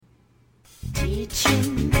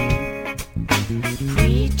Preaching,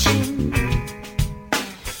 preaching,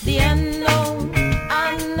 the unknown,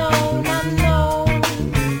 unknown, unknown.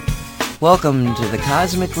 Welcome to the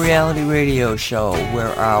Cosmic Reality Radio Show,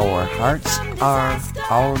 where our hearts are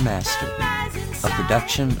our master. A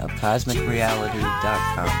production of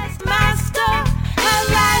CosmicReality.com. Master,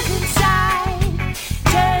 arise inside.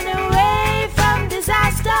 Turn away from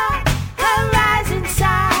disaster. Arise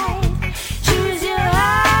inside. Choose your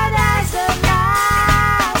heart as the master.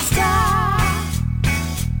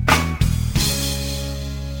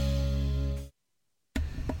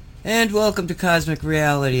 And welcome to Cosmic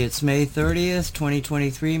Reality. It's May 30th,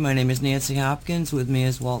 2023. My name is Nancy Hopkins. With me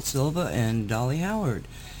is Walt Silva and Dolly Howard.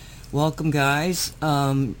 Welcome, guys.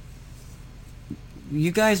 You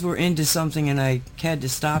guys were into something and I had to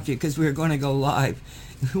stop you because we were going to go live.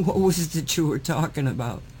 What was it that you were talking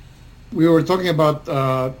about? We were talking about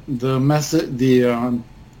the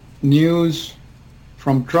news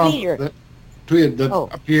from Trump that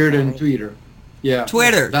appeared in Twitter. Yeah,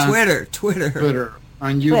 Twitter.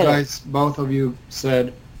 And you guys, both of you,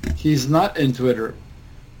 said he's not in Twitter.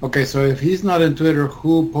 Okay, so if he's not in Twitter,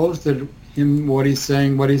 who posted him what he's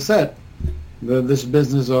saying, what he said? This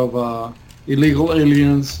business of illegal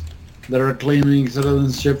aliens that are claiming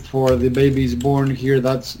citizenship for the babies born here,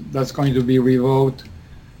 that's going to be revoked.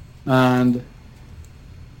 And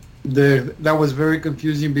that was very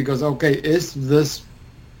confusing because, okay, is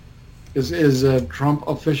Trump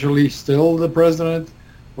officially still the president,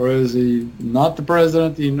 or is he not the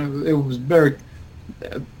president? You know, it was very.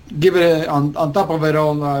 On top of it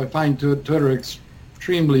all, I find Twitter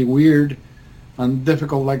extremely weird and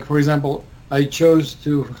difficult. Like, for example, I chose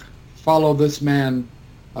to follow this man,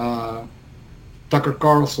 Tucker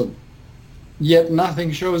Carlson, yet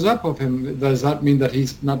nothing shows up of him. Does that mean that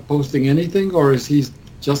he's not posting anything, or is he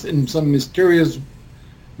just in some mysterious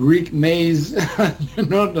Greek maze? You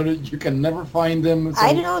know, that you can never find him. So.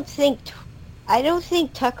 I don't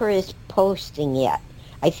think Tucker is posting yet.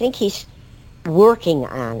 I think he's working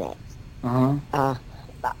on it. Uh-huh.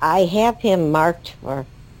 I have him marked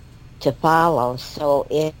to follow, so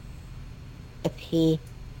if he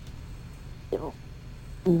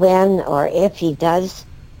does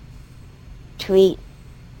tweet,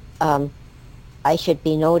 I should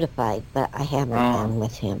be notified, but I haven't done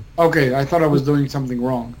with him. Okay, I thought I was doing something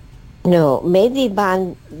wrong. No, maybe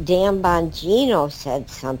Dan Bongino said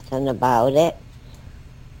something about it,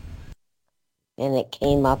 and it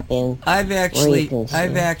came up in. I've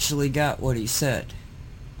actually got what he said.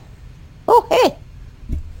 Oh, hey.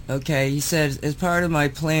 Okay, he said, as part of my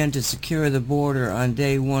plan to secure the border on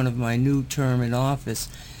day one of my new term in office,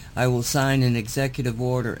 I will sign an executive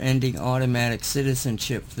order ending automatic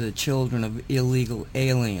citizenship for the children of illegal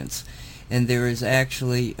aliens. And there is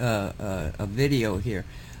actually a video here.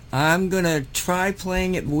 I'm going to try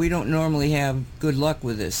playing it, but we don't normally have good luck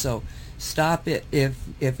with this, so stop it if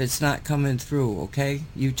it's not coming through, okay?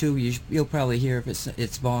 You too, you'll probably hear if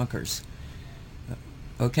it's bonkers.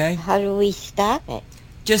 Okay? How do we stop it?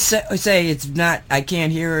 Just say it's not, I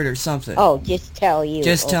can't hear it or something. Oh, just tell you.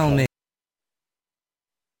 Just tell me.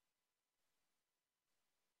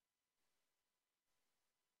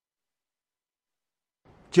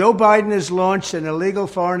 Joe Biden has launched an illegal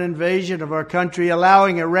foreign invasion of our country,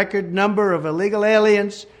 allowing a record number of illegal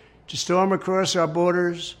aliens to storm across our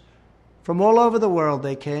borders. From all over the world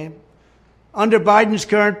they came. Under Biden's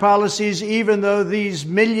current policies, even though these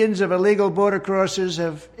millions of illegal border crossers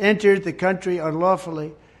have entered the country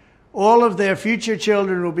unlawfully, all of their future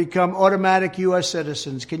children will become automatic U.S.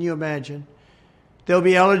 citizens. Can you imagine? They'll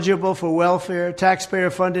be eligible for welfare,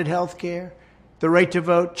 taxpayer-funded health care, the right to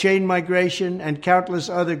vote, chain migration, and countless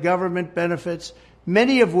other government benefits,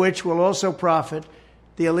 many of which will also profit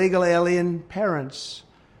the illegal alien parents.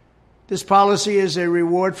 This policy is a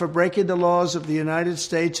reward for breaking the laws of the United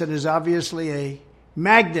States and is obviously a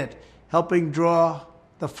magnet helping draw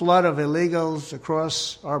the flood of illegals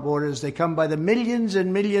across our borders. They come by the millions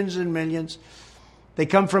and millions and millions. They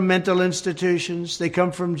come from mental institutions. They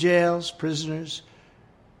come from jails, prisoners,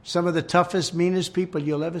 some of the toughest, meanest people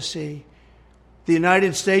you'll ever see. The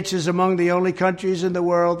United States is among the only countries in the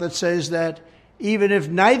world that says that even if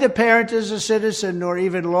neither parent is a citizen nor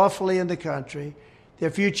even lawfully in the country, their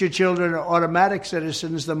future children are automatic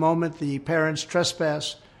citizens the moment the parents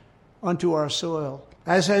trespass onto our soil.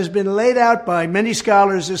 As has been laid out by many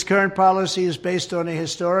scholars, this current policy is based on a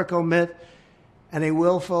historical myth and a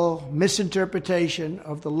willful misinterpretation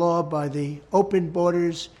of the law by the open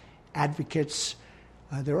borders advocates.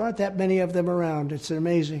 There aren't that many of them around. It's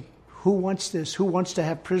amazing. Who wants this? Who wants to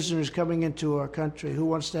have prisoners coming into our country? Who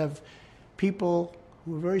wants to have people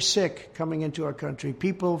who are very sick coming into our country,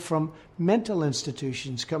 people from mental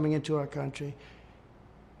institutions coming into our country.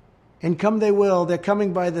 And come they will. They're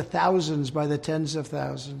coming by the thousands, by the tens of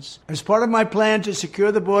thousands. As part of my plan to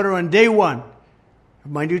secure the border on day one of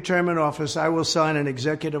my new term in office, I will sign an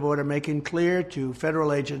executive order making clear to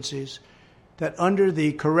federal agencies that under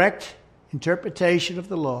the correct interpretation of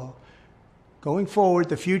the law, going forward,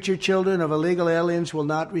 the future children of illegal aliens will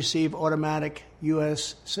not receive automatic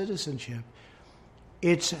U.S. citizenship.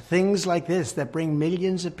 It's things like this that bring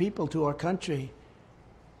millions of people to our country,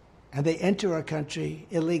 and they enter our country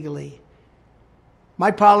illegally. My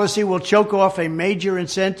policy will choke off a major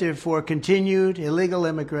incentive for continued illegal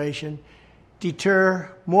immigration,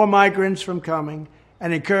 deter more migrants from coming,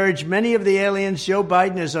 and encourage many of the aliens Joe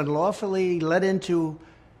Biden has unlawfully let into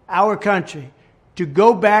our country to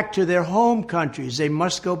go back to their home countries. They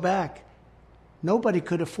must go back. Nobody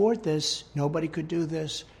could afford this. Nobody could do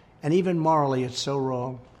this. And even morally, it's so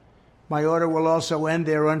wrong. My order will also end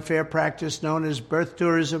their unfair practice known as birth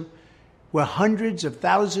tourism, where hundreds of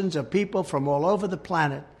thousands of people from all over the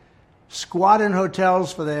planet squat in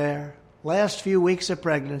hotels for their last few weeks of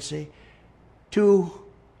pregnancy to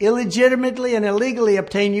illegitimately and illegally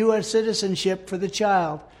obtain U.S. citizenship for the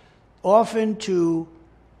child, often to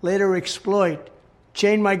later exploit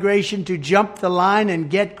chain migration to jump the line and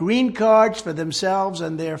get green cards for themselves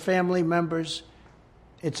and their family members.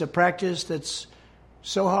 It's a practice that's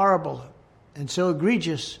so horrible and so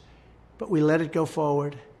egregious, but we let it go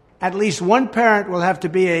forward. At least one parent will have to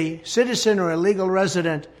be a citizen or a legal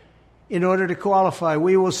resident in order to qualify.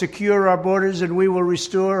 We will secure our borders and we will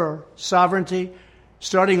restore our sovereignty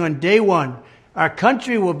starting on day one. Our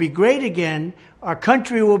country will be great again. Our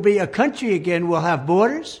country will be a country again. We'll have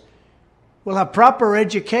borders. We'll have proper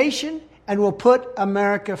education, and we'll put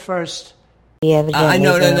America first. No.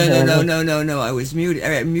 I was muted.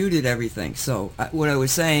 I muted everything. So what I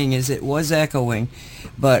was saying is it was echoing,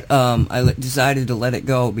 but I decided to let it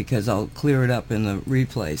go because I'll clear it up in the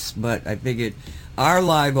replays. But I figured our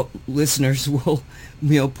live listeners will,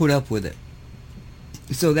 put up with it.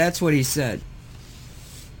 So that's what he said.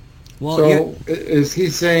 Well, so is he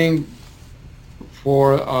saying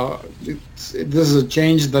for this is a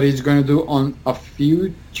change that he's going to do on a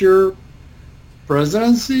future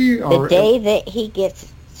presidency, or the day that he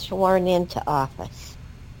gets sworn into office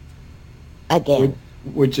again?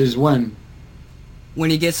 Which is when? When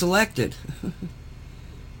he gets elected.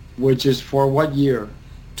 Which is for what year?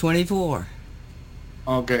 24.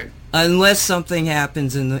 Okay. Unless something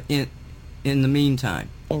happens in the meantime.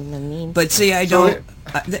 In the meantime. But see, I don't.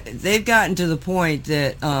 They've gotten to the point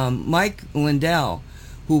that Mike Lindell,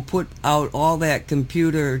 who put out all that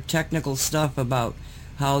computer technical stuff about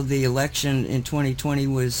how the election in 2020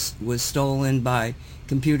 was stolen by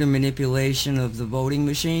computer manipulation of the voting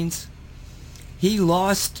machines, he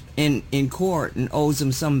lost in court and owes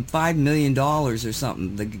them some $5 million or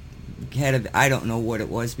something. The head of, I don't know what it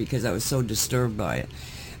was because I was so disturbed by it.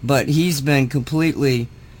 But he's been completely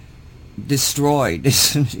destroyed.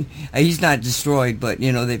 He's not destroyed, but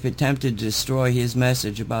they've attempted to destroy his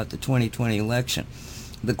message about the 2020 election.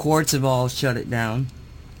 The courts have all shut it down.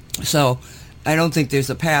 So I don't think there's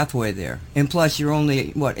a pathway there. And plus you're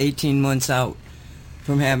only 18 months out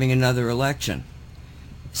from having another election.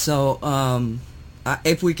 So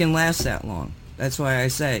if we can last that long, that's why I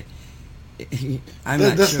say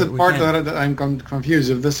that's the part that I'm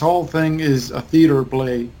confused. If this whole thing is a theater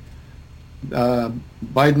play,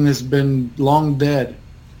 Biden has been long dead.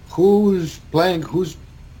 Who's playing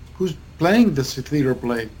this theater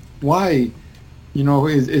play? Why?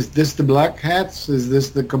 Is this the black hats? Is this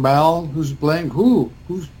the cabal? Who's playing who?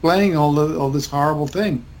 Who's playing all this horrible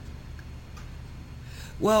thing?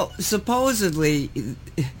 Well, supposedly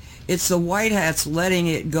it's the white hats letting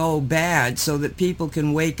it go bad so that people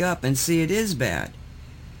can wake up and see it is bad.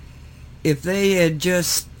 If they had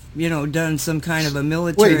just done some kind of a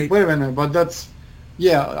military... Wait a minute, but that's...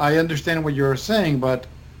 Yeah, I understand what you're saying, but...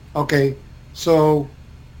 Okay, so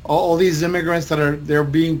all these immigrants that they're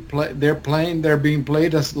being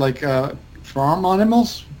played as like farm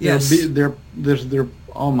animals? Yes. They're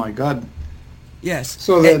oh my God. Yes.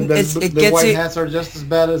 So the white hats are just as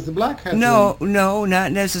bad as the black hats? No,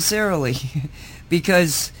 not necessarily.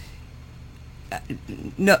 Because...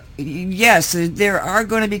 yes, there are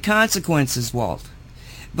going to be consequences, Walt.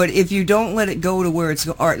 But if you don't let it go to where it's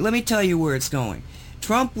going... All right, let me tell you where it's going.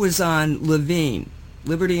 Trump was on Levine,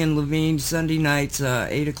 Liberty and Levine, Sunday nights,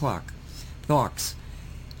 8 o'clock, Fox.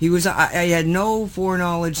 He was... I had no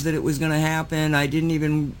foreknowledge that it was going to happen. I didn't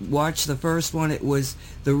even watch the first one. It was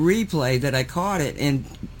the replay that I caught it. And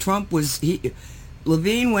Trump was...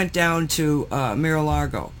 Levine went down to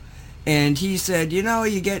Mar-a-Lago. And he said,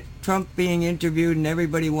 you get Trump being interviewed and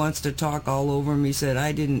everybody wants to talk all over him. He said,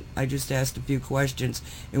 I just asked a few questions.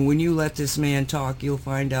 And when you let this man talk, you'll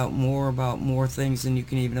find out more about more things than you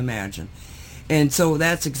can even imagine. And so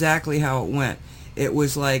that's exactly how it went. It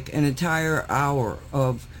was like an entire hour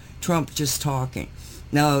of Trump just talking.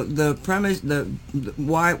 Now, the premise,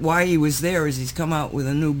 why he was there is he's come out with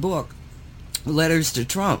a new book, Letters to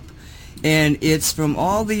Trump. And it's from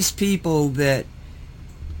all these people that,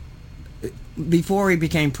 before he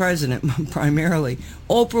became president, primarily,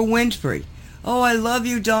 Oprah Winfrey. Oh, I love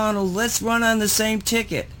you, Donald. Let's run on the same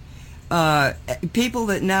ticket. People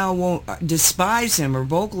that now won't despise him or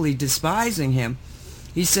vocally despising him.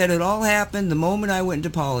 He said it all happened the moment I went into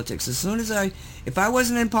politics. As soon as if I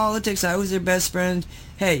wasn't in politics, I was their best friend.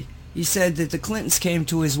 Hey, he said that the Clintons came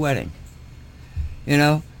to his wedding.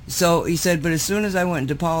 So he said, but as soon as I went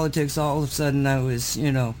into politics, all of a sudden I was,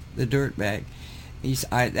 the dirtbag.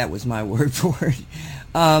 That was my word for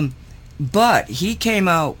it. But he came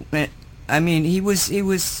out. I mean, he was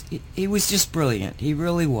just brilliant. He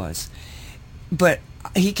really was. But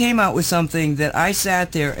he came out with something that I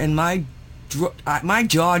sat there and my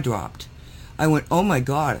jaw dropped. I went, oh my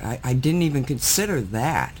God, I didn't even consider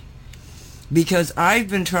that. Because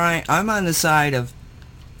I'm on the side of,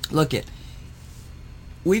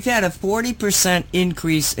 we've had a 40%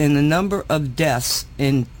 increase in the number of deaths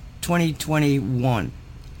in 2021.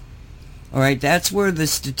 All right, that's where the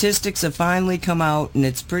statistics have finally come out, and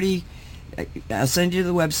it's pretty. I'll send you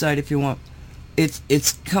the website if you want.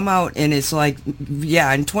 It's come out, and it's like,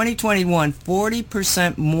 yeah, in 2021,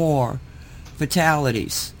 40% more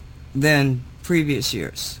fatalities than previous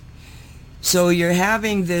years. So you're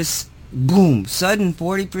having this boom, sudden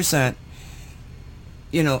 40%,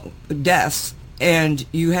 deaths, and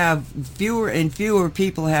you have fewer and fewer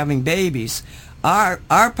people having babies.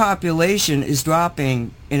 Our population is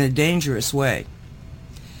dropping in a dangerous way.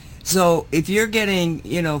 So if you're getting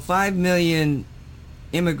 5 million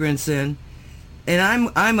immigrants in, and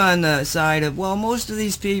I'm on the side of, well, most of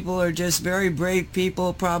these people are just very brave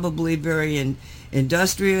people, probably very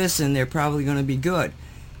industrious, and they're probably going to be good.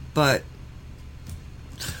 But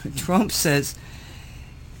Trump says,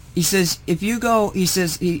 if you go,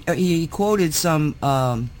 he quoted some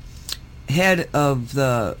head of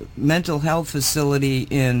the mental health facility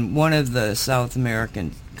in one of the South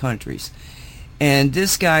American countries. And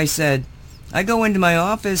this guy said, I go into my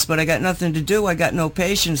office, but I got nothing to do. I got no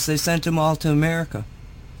patients. They sent them all to America.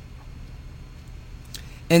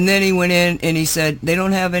 And then he went in and he said, they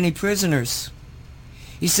don't have any prisoners.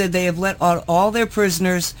 He said they have let all their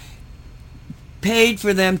prisoners, paid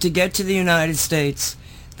for them to get to the United States.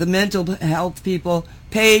 The mental health people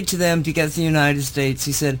paid to them to get to the United States.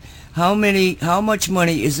 He said, how much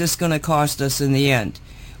money is this going to cost us in the end?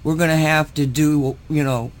 We're going to have to do,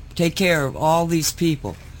 take care of all these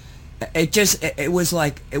people. It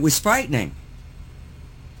was frightening.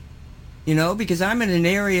 Because I'm in an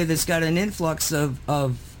area that's got an influx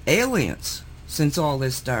of aliens since all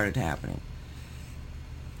this started happening.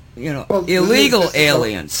 Illegal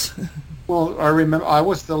aliens. Well, I remember I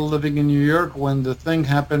was still living in New York when the thing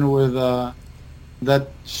happened with that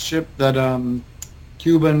ship, that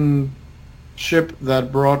Cuban ship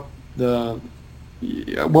that brought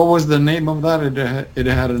what was the name of that? It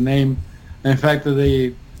had a name. In fact,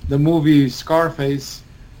 the movie Scarface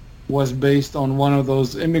was based on one of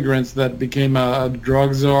those immigrants that became a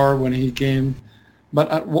drug czar when he came.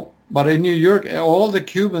 But in New York, all the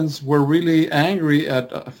Cubans were really angry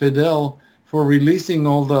at Fidel for releasing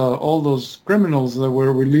all those criminals that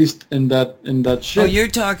were released in that ship. Oh, you're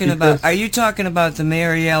talking about? Are you talking about the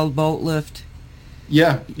Mariel boat lift?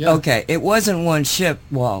 Yeah. Okay, it wasn't one ship,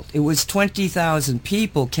 Walt. It was 20,000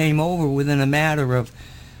 people came over within a matter of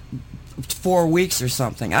 4 weeks or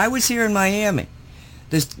something. I was here in Miami.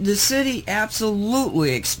 The city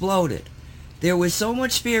absolutely exploded. There was so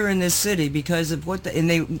much fear in this city because of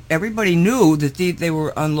everybody knew that they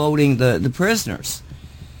were unloading the prisoners.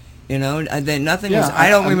 Then nothing was. I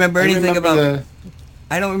don't remember anything about.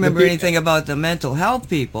 I don't remember anything about the mental health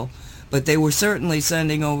people, but they were certainly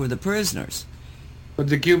sending over the prisoners. But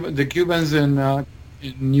the Cubans in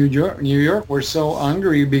New York were so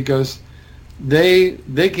angry because they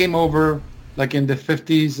came over like in the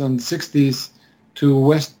 50s and 60s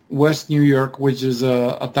to West New York, which is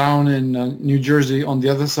a town in New Jersey on the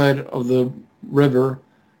other side of the river,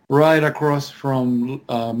 right across from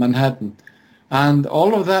Manhattan. And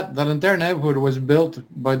all of that entire neighborhood was built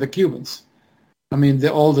by the Cubans. I mean,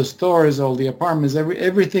 all the stores, all the apartments,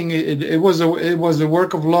 everything. It was a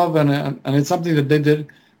work of love, and it's something that they did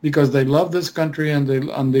because they love this country and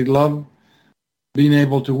they love being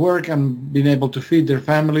able to work and being able to feed their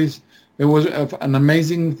families. It was an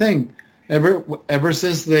amazing thing. Ever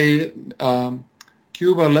since they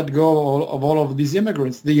Cuba let go of all of these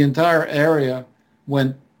immigrants, the entire area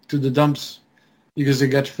went to the dumps because it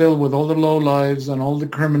got filled with all the lowlives and all the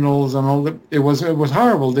criminals and all the. It was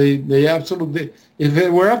horrible. They absolutely. If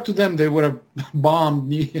it were up to them, they would have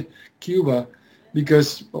bombed Cuba,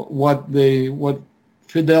 because what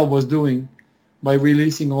Fidel was doing by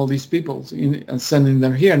releasing all these people and sending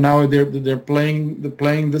them here. Now they're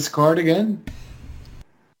playing this card again.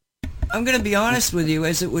 I'm going to be honest with you.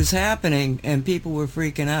 As it was happening and people were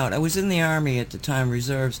freaking out, I was in the Army at the time,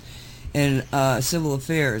 reserves, and civil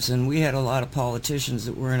affairs, and we had a lot of politicians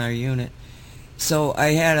that were in our unit. So I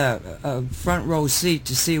had a front row seat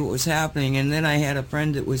to see what was happening, and then I had a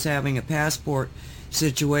friend that was having a passport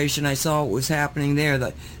situation. I saw what was happening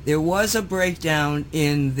there. There was a breakdown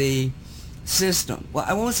in the system. Well,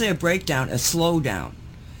 I won't say a breakdown, a slowdown.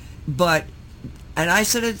 And I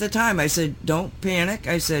said at the time, I said, don't panic.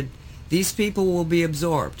 I said, these people will be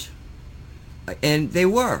absorbed. And they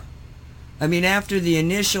were. I mean, after the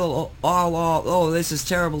initial, this is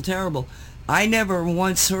terrible, terrible, I never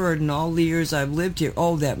once heard in all the years I've lived here,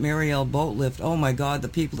 that Mariel boat lift, oh my God, the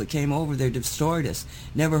people that came over there destroyed us.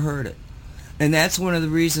 Never heard it. And that's one of the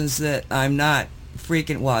reasons that I'm not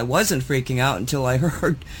I wasn't freaking out until I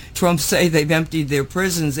heard Trump say they've emptied their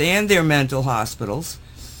prisons and their mental hospitals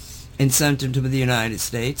and sent them to the United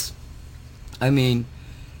States. I mean,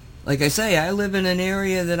 like I say, I live in an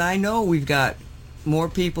area that I know we've got more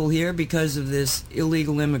people here because of this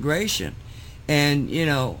illegal immigration. And,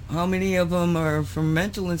 how many of them are from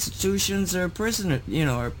mental institutions or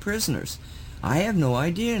prisoners? I have no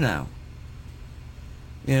idea now.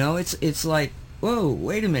 It's like, whoa,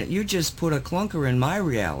 wait a minute, you just put a clunker in my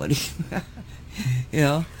reality.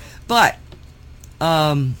 But,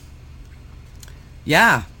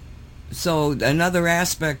 yeah. So another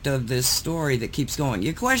aspect of this story that keeps going.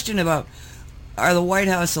 Your question about, are the White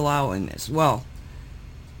House allowing this? Well,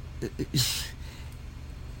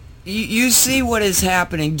 you see what is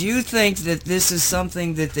happening. Do you think that this is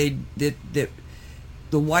something that that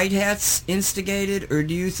the White Hats instigated, or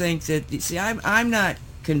do you think that? See, I'm not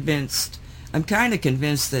convinced. I'm kind of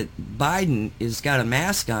convinced that Biden has got a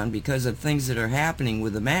mask on because of things that are happening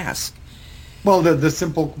with the mask. Well,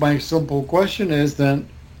 my simple question is then,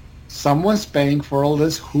 someone's paying for all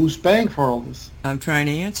this. Who's paying for all this? I'm trying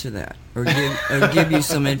to answer that, or give you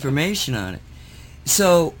some information on it.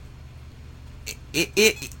 So,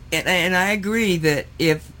 and I agree that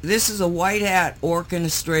if this is a white hat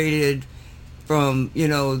orchestrated from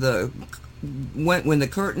when the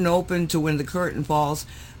curtain opened to when the curtain falls,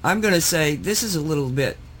 I'm going to say this is a little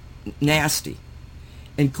bit nasty,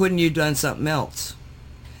 and couldn't you done something else?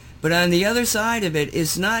 But on the other side of it,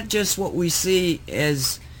 it's not just what we see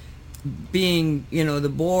as being, the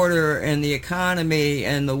border and the economy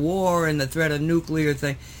and the war and the threat of nuclear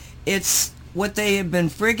thing. It's what they have been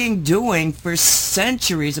frigging doing for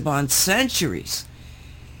centuries upon centuries.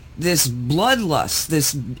 This bloodlust,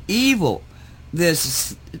 this evil,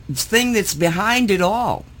 this thing that's behind it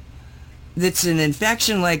all. That's an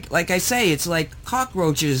infection, like I say, it's like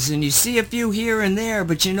cockroaches, and you see a few here and there,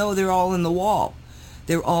 but they're all in the wall.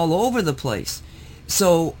 They're all over the place.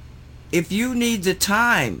 So if you need the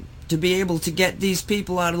time to be able to get these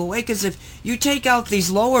people out of the way, because if you take out these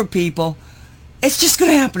lower people, it's just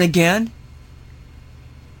going to happen again.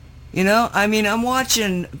 I'm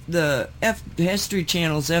watching the History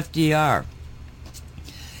Channel's FDR,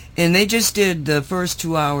 and they just did the first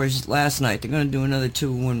 2 hours last night. They're going to do another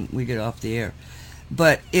 2 when we get off the air.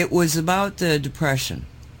 But it was about the Depression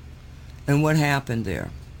and what happened there.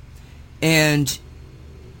 And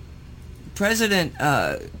President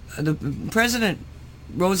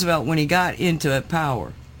Roosevelt, when he got into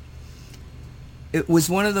power, it was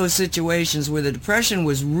one of those situations where the Depression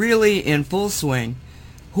was really in full swing.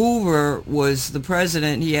 Hoover was the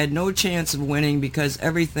president. He had no chance of winning because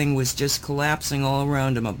everything was just collapsing all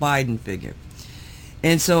around him, a Biden figure.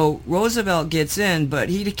 And so Roosevelt gets in, but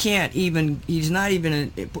he's not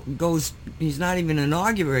even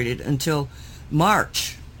inaugurated until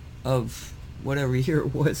March of whatever year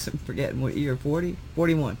it was. I'm forgetting what year, 40?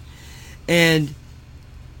 41. And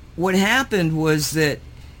what happened was that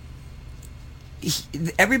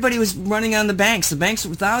everybody was running on the banks.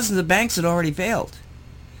 Thousands of banks had already failed.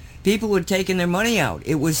 People had taken their money out.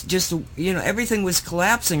 It was just, everything was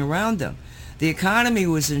collapsing around them. The economy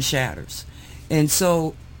was in shatters. And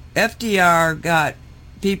so FDR got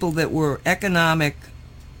people that were economic,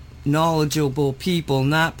 knowledgeable people,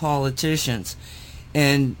 not politicians,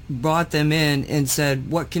 and brought them in and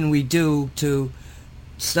said, what can we do to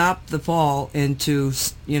stop the fall and to,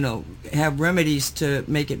 have remedies to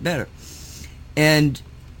make it better? And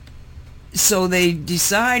so they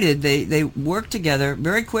decided, they worked together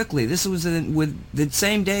very quickly. This was with the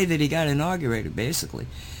same day that he got inaugurated, basically.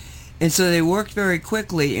 And so they worked very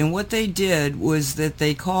quickly, and what they did was that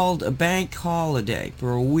they called a bank holiday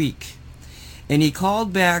for a week. And he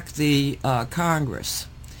called back the Congress.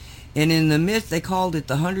 And in the midst, they called it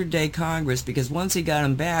the 100-Day Congress, because once he got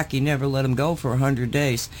him back, he never let him go for 100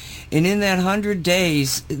 days. And in that 100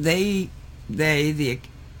 days, the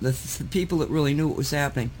people that really knew what was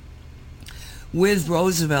happening, with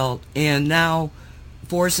Roosevelt and now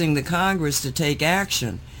forcing the Congress to take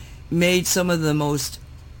action, made some of the most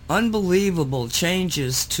unbelievable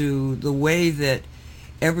changes to the way that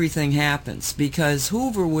everything happens. Because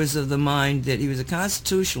Hoover was of the mind that he was a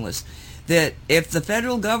constitutionalist, that if the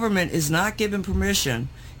federal government is not given permission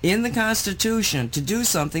in the Constitution to do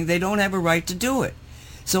something, they don't have a right to do it.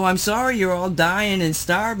 So I'm sorry you're all dying and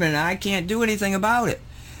starving, I can't do anything about it.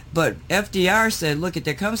 But FDR said, look,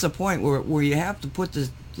 there comes a point where you have to put the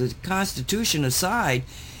Constitution aside,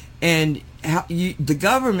 and the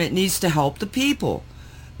government needs to help the people.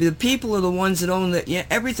 The people are the ones that own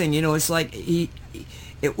everything. It's like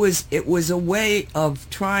it was a way of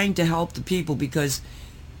trying to help the people, because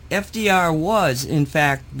FDR was, in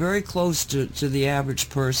fact, very close to the average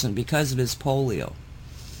person because of his polio.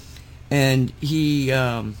 And he...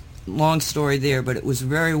 long story there, but it was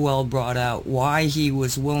very well brought out why he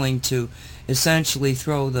was willing to essentially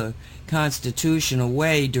throw the Constitution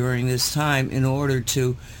away during this time in order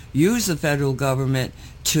to use the federal government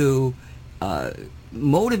to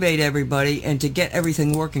motivate everybody and to get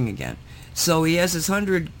everything working again. So he has this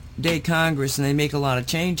 100-Day Congress, and they make a lot of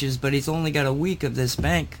changes, but he's only got a week of this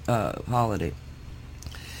bank holiday.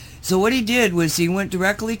 So what he did was he went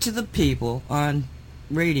directly to the people on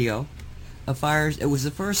radio. It was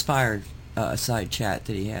the first fireside chat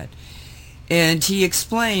that he had, and he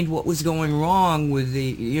explained what was going wrong with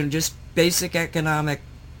the just basic economic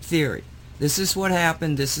theory. This is what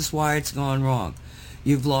happened. This is why it's gone wrong.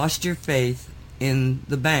 You've lost your faith in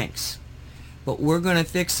the banks, but we're going to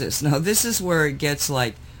fix this. Now this is where it gets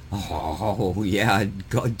like, oh yeah,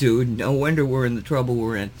 God, dude, no wonder we're in the trouble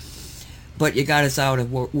we're in. But you got us out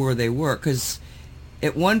of where they were, because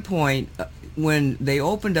at one point, when they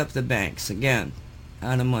opened up the banks again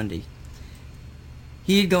on a Monday,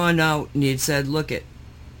 he had gone out and he had said, look,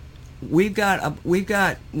 we're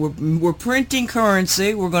printing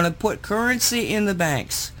currency. We're going to put currency in the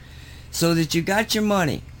banks so that you got your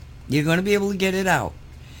money. You're going to be able to get it out.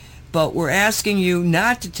 But we're asking you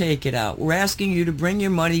not to take it out. We're asking you to bring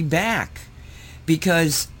your money back,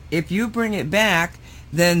 because if you bring it back,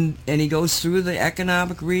 then, and he goes through the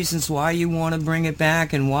economic reasons why you want to bring it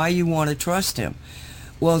back and why you want to trust him.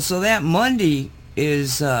 Well, so that Monday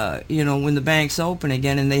is, when the banks open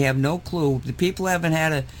again, and they have no clue. The people haven't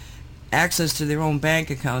had access to their own bank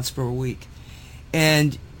accounts for a week.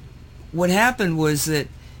 And what happened was that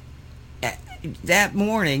that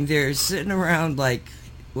morning they're sitting around like,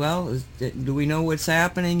 well, do we know what's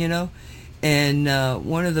happening, And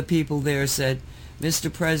one of the people there said,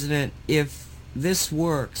 Mr. President, if this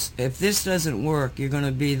works, if this doesn't work, you're going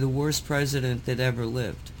to be the worst president that ever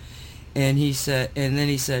lived. And then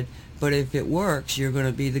he said, but if it works, you're going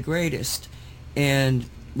to be the greatest. And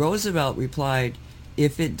Roosevelt replied,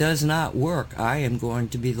 if it does not work, I am going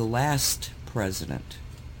to be the last president.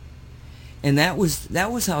 And that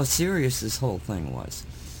was how serious this whole thing was.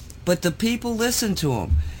 But the people listened to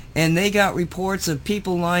him, and they got reports of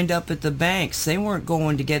people lined up at the banks. They weren't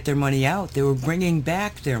going to get their money out. They were bringing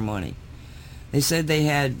back their money. They said they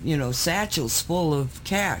had, satchels full of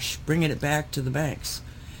cash, bringing it back to the banks.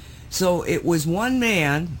 So it was one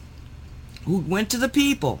man who went to the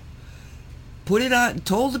people, put it on,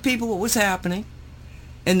 told the people what was happening,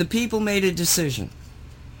 and the people made a decision.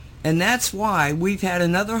 And that's why we've had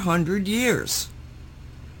another 100 years.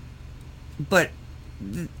 But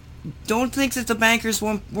don't think that the bankers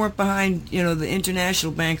weren't behind, the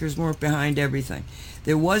international bankers weren't behind everything.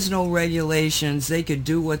 There was no regulations. They could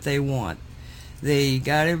do what they want. They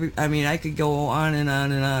got I could go on and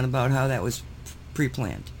on and on about how that was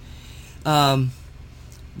pre-planned.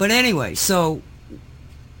 But anyway, so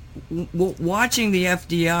watching the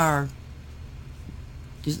FDR,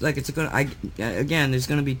 just like there's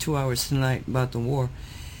going to be 2 hours tonight about the war.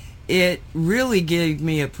 It really gave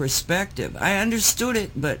me a perspective. I understood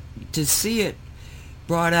it, but to see it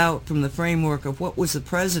brought out from the framework of what was the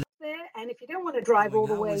president. And if you don't want to drive all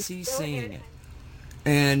the way, how was he seeing it?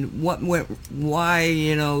 And why,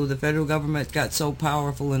 the federal government got so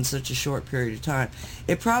powerful in such a short period of time.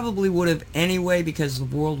 It probably would have anyway because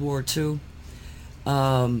of World War II.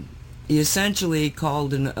 He essentially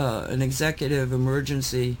called an executive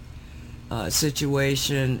emergency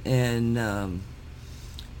situation, and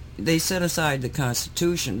they set aside the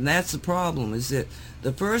Constitution. And that's the problem, is that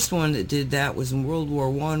the first one that did that was in World War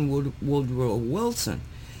I, Woodrow Wilson,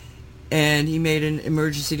 and he made an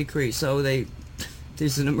emergency decree. So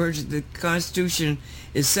there's an emergency. The Constitution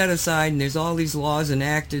is set aside, and there's all these laws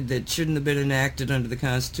enacted that shouldn't have been enacted under the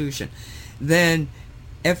Constitution. Then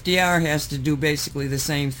FDR has to do basically the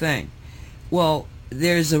same thing. Well,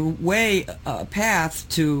 there's a path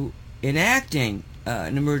to enacting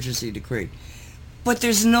an emergency decree, but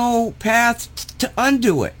there's no path to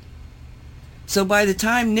undo it. So by the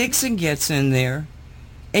time Nixon gets in there,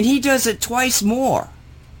 and he does it twice more,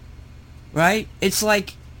 right? It's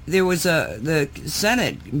like there was the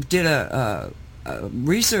Senate did a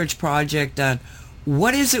research project on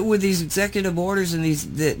what is it with these executive orders and these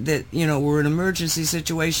that were an emergency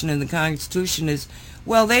situation, and the Constitution is,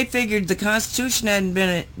 well, they figured the Constitution hadn't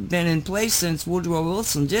been in place since Woodrow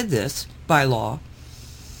Wilson did this by law,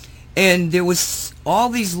 and there was all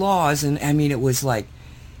these laws, and I mean it was like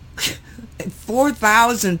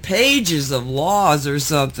 4,000 pages of laws or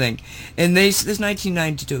something, and this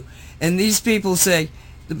 1992, and these people say,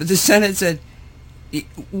 the Senate said,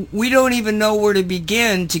 we don't even know where to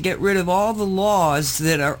begin to get rid of all the laws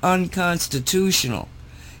that are unconstitutional.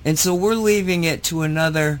 And so we're leaving it to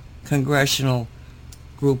another congressional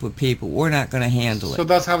group of people. We're not going to handle it. So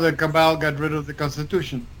that's how the cabal got rid of the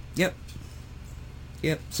Constitution. Yep.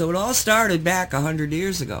 So it all started back 100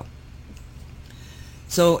 years ago.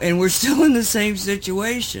 So, and we're still in the same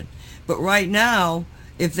situation. But right now,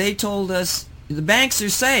 if they told us the banks are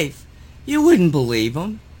safe, you wouldn't believe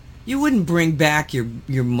them. You wouldn't bring back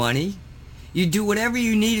your money. You'd do whatever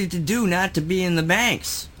you needed to do not to be in the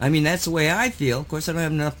banks. I mean, that's the way I feel. Of course, I don't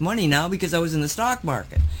have enough money now because I was in the stock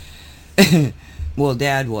market. Well,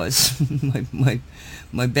 Dad was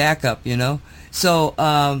my backup,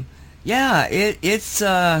 So, yeah, it's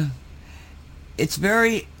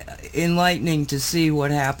very enlightening to see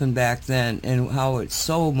what happened back then and how it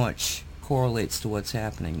so much correlates to what's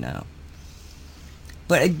happening now.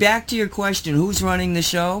 But back to your question, who's running the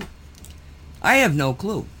show? I have no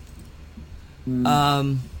clue.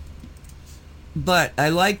 But I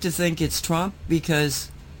like to think it's Trump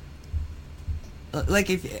because, like,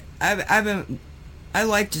 I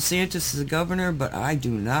like DeSantis as a governor, but I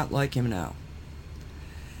do not like him now.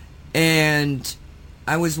 And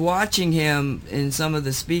I was watching him in some of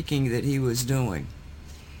the speaking that he was doing,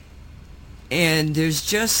 and there's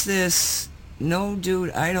just this, no,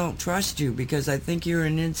 dude, I don't trust you because I think you're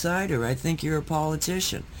an insider. I think you're a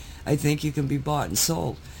politician. I think you can be bought and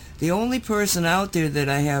sold. The only person out there that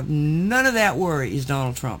I have none of that worry is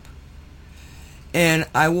Donald Trump. And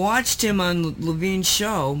I watched him on Levine's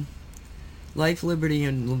show, Life, Liberty,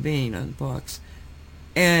 and Levine on Fox,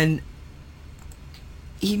 and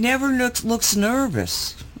he never looks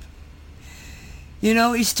nervous.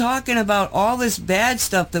 He's talking about all this bad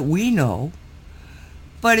stuff that we know.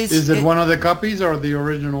 But is it one of the copies or the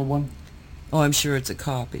original one? Oh, I'm sure it's a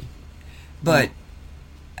copy. But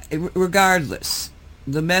regardless,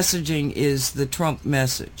 the messaging is the Trump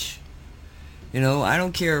message. I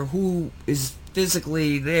don't care who is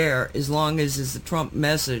physically there as long as it's the Trump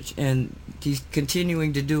message, and he's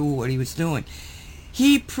continuing to do what he was doing.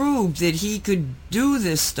 He proved that he could do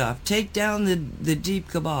this stuff, take down the deep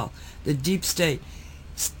cabal, the deep state.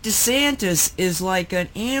 DeSantis is like an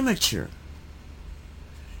amateur.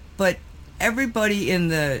 But everybody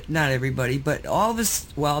not everybody, but all of us,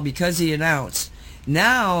 well, because he announced,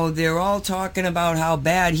 now they're all talking about how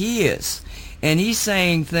bad he is. And he's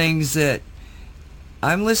saying things that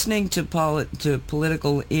I'm listening to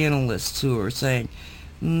political analysts who are saying,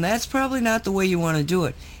 that's probably not the way you want to do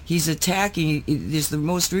it. He's attacking, the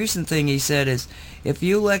most recent thing he said is, if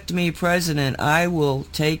you elect me president, I will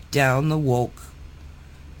take down the woke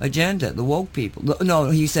agenda, the woke people. No,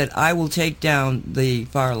 he said, I will take down the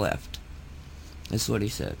far left. That's what he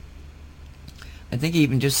said. I think he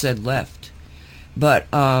even just said left. But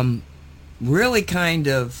really kind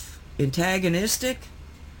of antagonistic,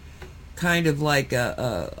 kind of like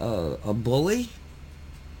a bully.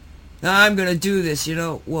 Now I'm going to do this,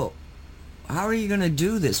 well, how are you going to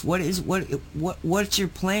do this? What's your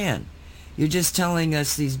plan? You're just telling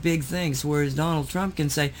us these big things, whereas Donald Trump can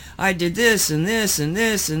say, I did this and this and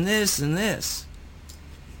this and this and this.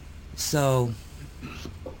 So,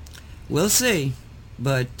 we'll see.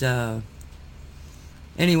 But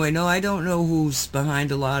anyway, no, I don't know who's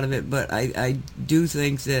behind a lot of it, but I do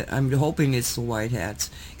think that I'm hoping it's the white hats.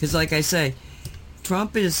 Because like I say,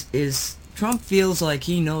 Trump Trump feels like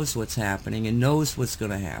he knows what's happening and knows what's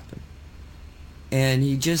going to happen. And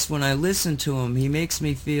when I listen to him, he makes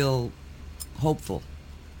me feel hopeful.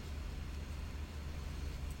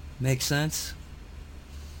 Make sense?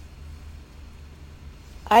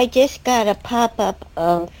 I just got a pop-up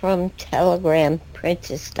from Telegram,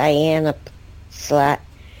 Princess Diana slot.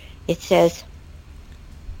 It says,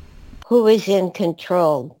 who is in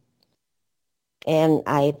control? And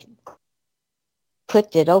I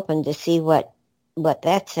clicked it open to see what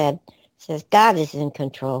that said. It says, God is in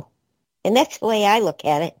control. And that's the way I look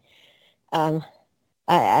at it.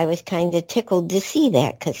 I was kind of tickled to see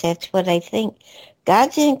that because that's what I think.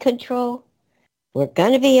 God's in control. We're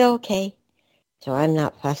going to be okay. So I'm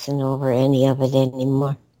not fussing over any of it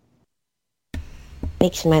anymore.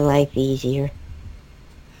 Makes my life easier.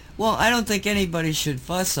 Well, I don't think anybody should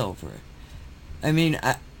fuss over it. I mean,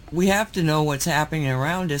 we have to know what's happening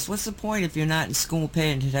around us. What's the point if you're not in school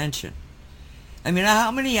paying attention? I mean,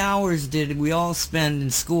 how many hours did we all spend in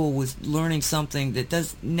school with learning something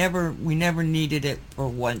that we never needed it for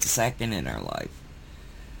 1 second in our life?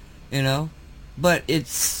 You know? But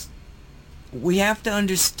we have to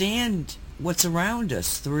understand what's around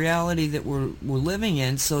us, the reality that we're living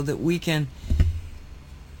in, so that we can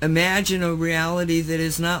imagine a reality that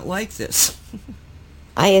is not like this.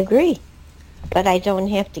 I agree. But I don't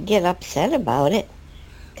have to get upset about it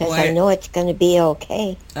because I know it's going to be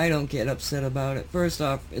okay. I don't get upset about it. First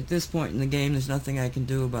off, at this point in the game, there's nothing I can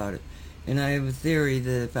do about it. And I have a theory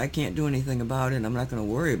that if I can't do anything about it, I'm not going to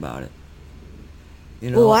worry about it. You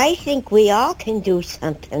know? Well, I think we all can do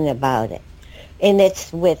something about it. And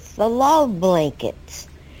it's with the love blankets.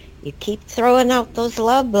 You keep throwing out those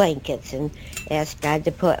love blankets and ask God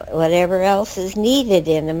to put whatever else is needed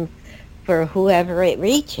in them for whoever it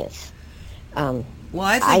reaches. Well,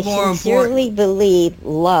 I think I sincerely believe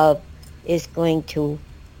love is going to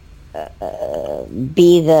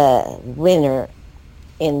be the winner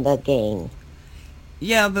in the game.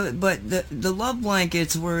 Yeah, but the love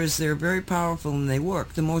blankets, whereas they're very powerful and they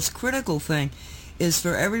work, the most critical thing is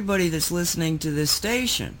for everybody that's listening to this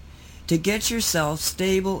station to get yourself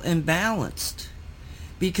stable and balanced.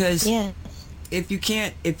 Because yes. if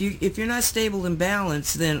you're not stable and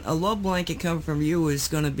balanced, then a love blanket coming from you is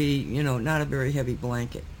going to be, you know, not a very heavy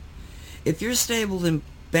blanket. If you're stable and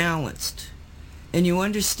balanced, and you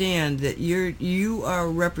understand that you are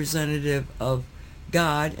a representative of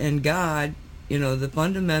God, and God, you know, the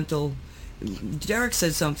fundamental. Derek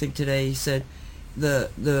said something today. He said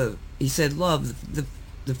he said love,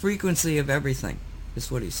 the frequency of everything, is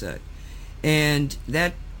what he said, and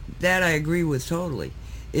that I agree with totally.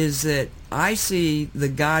 Is that I see the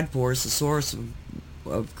God force, the source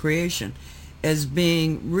of creation, as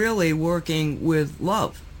being really working with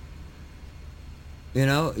love. You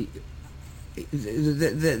know,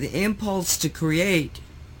 the impulse to create,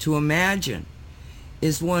 to imagine,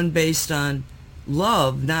 is one based on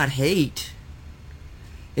love, not hate.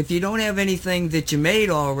 If you don't have anything that you made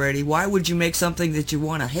already, why would you make something that you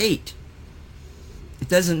want to hate? It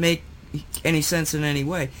doesn't make any sense in any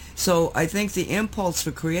way. So I think the impulse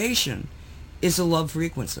for creation is a love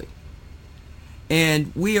frequency.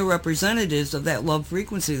 And we are representatives of that love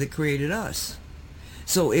frequency that created us.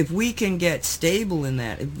 So if we can get stable in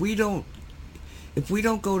that, if we don't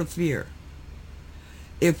go to fear,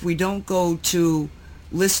 if we don't go to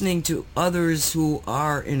listening to others who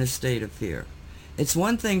are in a state of fear. It's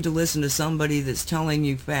one thing to listen to somebody that's telling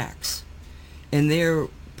you facts and their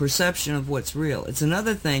perception of what's real. It's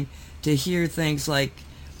another thing to hear things like,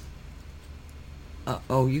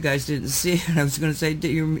 you guys didn't see it. I was going to say,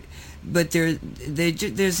 but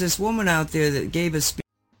there's this woman out there that gave a speech.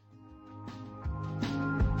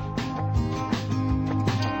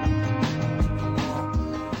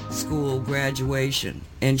 School graduation,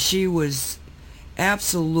 and she was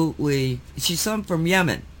she's from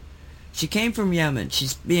Yemen. She came from Yemen.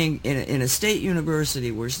 She's being in a state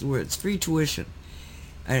university where it's free tuition.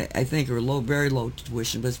 I think, or very low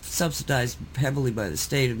tuition, but subsidized heavily by the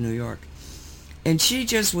state of New York. And she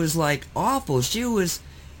just was like awful. She was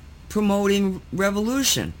promoting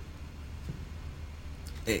revolution.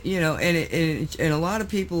 You know, and a lot of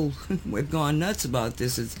people have gone nuts about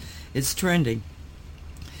this. It's trending.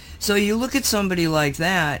 So you look at somebody like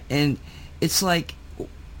that, and it's like,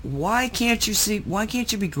 why can't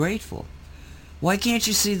you be grateful? Why can't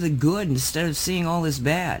you see the good instead of seeing all this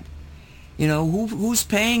bad? You know, who's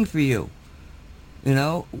paying for you? You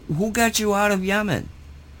know, who got you out of Yemen?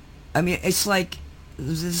 I mean, it's like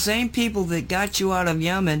the same people that got you out of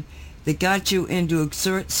Yemen, that got you into a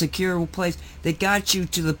secure place, that got you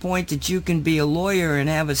to the point that you can be a lawyer and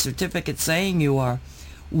have a certificate saying you are.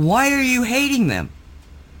 Why are you hating them?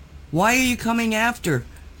 Why are you coming after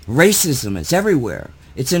racism? It's everywhere.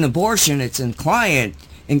 It's in abortion. It's in climate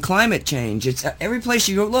change. It's every place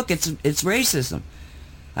you go look. It's racism.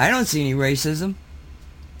 I don't see any racism.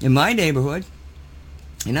 in my neighborhood.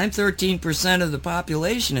 And I'm 13% of the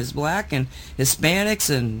population is black and Hispanics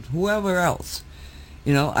and whoever else.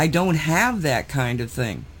 You know, I don't have that kind of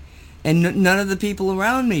thing. And none of the people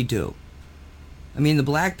around me do. I mean, the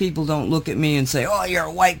black people don't look at me and say, "Oh, you're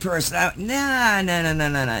a white person." Nah.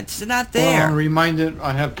 It's not there. Well,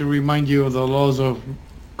 I have to remind you of the laws of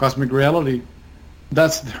cosmic reality.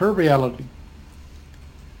 That's her reality.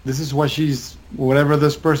 This is what whatever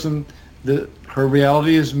this person, her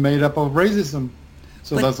reality is made up of racism.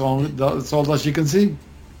 So that's all that she can see.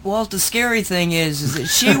 Well, the scary thing is that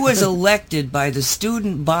she was elected by the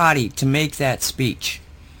student body to make that speech.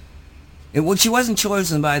 She wasn't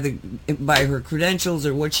chosen by her credentials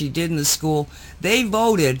or what she did in the school. They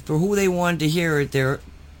voted for who they wanted to hear at their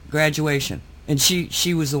graduation, and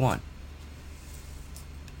she was the one.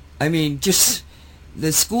 I mean, just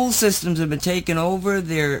the school systems have been taken over.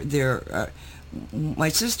 My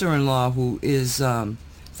sister-in-law, who is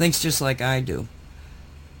thinks just like I do,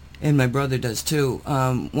 and my brother does too.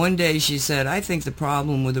 One day she said, "I think the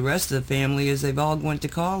problem with the rest of the family is they've all went to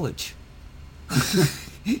college."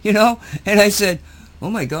 You know? And I said,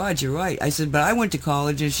 "Oh my God, you're right." I said, "But I went to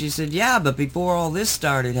college." And she said, "Yeah, but before all this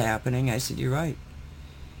started happening." I said, "You're right."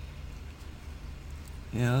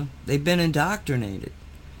 You know? They've been indoctrinated.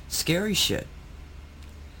 Scary shit.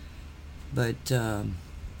 But,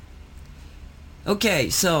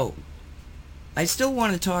 okay, so I still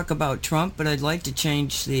want to talk about Trump, but I'd like to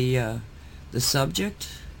change the subject.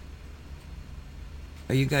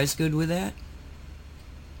 Are you guys good with that?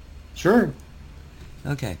 Sure.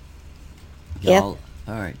 Okay. Yep. All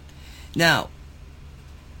right. Now,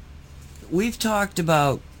 we've talked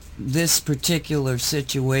about this particular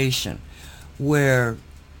situation where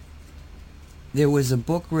there was a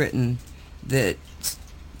book written that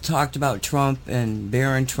talked about Trump and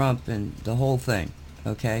Barron Trump and the whole thing,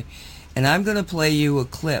 okay? And I'm going to play you a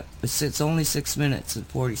clip. It's only 6 minutes and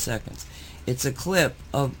 40 seconds. It's a clip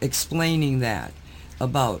of explaining that,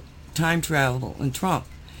 about time travel and Trump.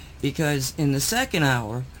 Because in the second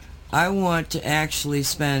hour, I want to actually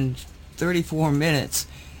spend 34 minutes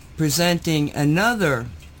presenting another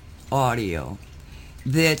audio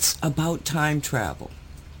that's about time travel.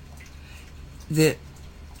 That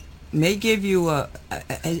may give you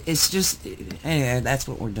it's just, anyway, that's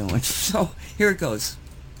what we're doing. So, here it goes.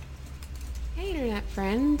 Hey Internet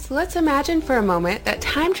friends, let's imagine for a moment that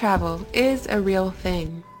time travel is a real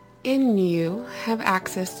thing. And you have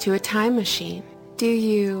access to a time machine. Do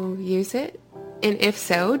you use it? And if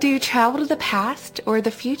so, do you travel to the past or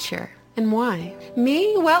the future? And why?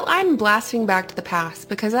 Me? Well, I'm blasting back to the past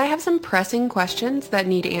because I have some pressing questions that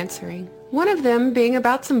need answering. One of them being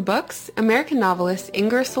about some books American novelist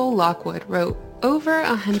Ingersoll Lockwood wrote over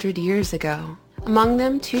 100 years ago. Among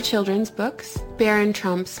them, 2 children's books, Barron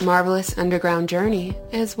Trump's Marvelous Underground Journey,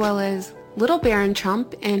 as well as Little Baron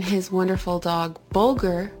Trump and his wonderful dog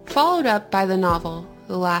Bulger, followed up by the novel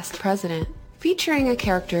The Last President, featuring a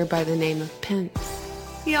character by the name of Pence.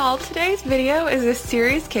 Y'all, today's video is a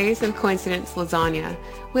serious case of coincidence lasagna,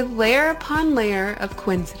 with layer upon layer of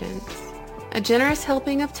coincidence. A generous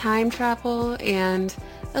helping of time travel and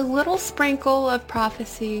a little sprinkle of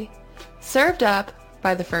prophecy, served up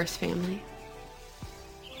by the first family.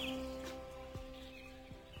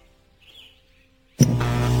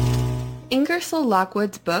 Ingersoll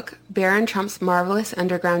Lockwood's book, Barron Trump's Marvelous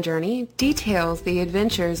Underground Journey, details the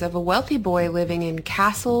adventures of a wealthy boy living in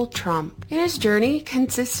Castle Trump. And his journey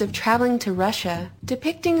consists of traveling to Russia,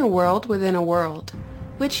 depicting a world within a world,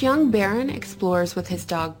 which young Barron explores with his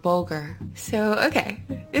dog Bulger. So, okay,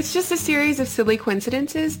 it's just a series of silly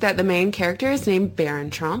coincidences that the main character is named Barron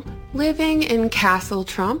Trump, living in Castle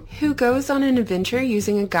Trump, who goes on an adventure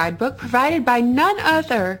using a guidebook provided by none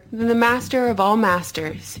other than the master of all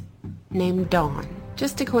masters, named Dawn.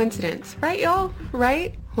 Just a coincidence, right y'all?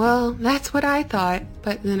 Right? Well, that's what I thought,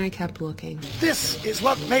 but then I kept looking. This is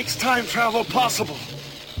what makes time travel possible.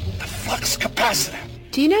 The flux capacitor.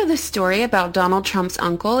 Do you know the story about Donald Trump's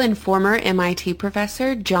uncle and former MIT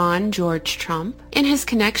professor John George Trump and his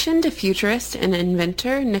connection to futurist and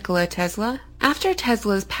inventor Nikola Tesla? After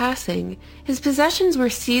Tesla's passing, his possessions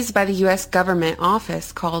were seized by the U.S. government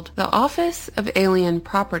office called the Office of Alien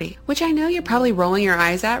Property, which I know you're probably rolling your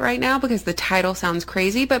eyes at right now because the title sounds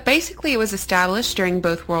crazy, but basically it was established during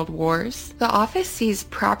both world wars. The office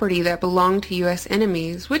seized property that belonged to U.S.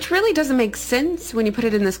 enemies, which really doesn't make sense when you put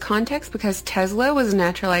it in this context because Tesla was a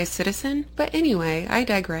naturalized citizen. But anyway, I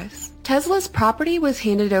digress. Tesla's property was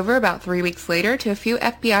handed over about 3 weeks later to a few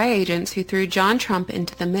FBI agents who threw John Trump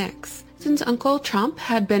into the mix, since Uncle Trump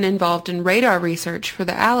had been involved in radar research for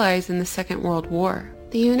the Allies in the Second World War.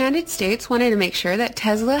 The United States wanted to make sure that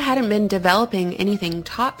Tesla hadn't been developing anything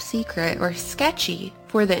top secret or sketchy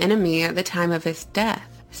for the enemy at the time of his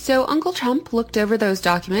death. So Uncle Trump looked over those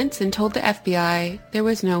documents and told the FBI there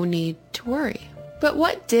was no need to worry. But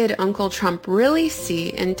what did Uncle Trump really see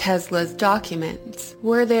in Tesla's documents?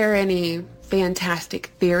 Were there any fantastic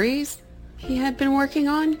theories he had been working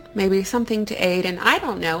on? Maybe something to aid in, I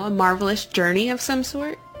don't know, a marvelous journey of some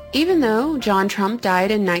sort? Even though John Trump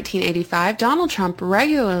died in 1985, Donald Trump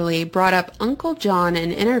regularly brought up Uncle John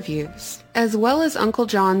in interviews, as well as Uncle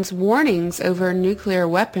John's warnings over nuclear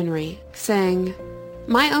weaponry, saying,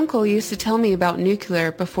 "My uncle used to tell me about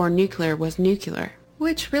nuclear before nuclear was nuclear."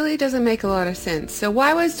 Which really doesn't make a lot of sense. So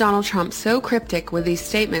why was Donald Trump so cryptic with these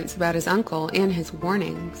statements about his uncle and his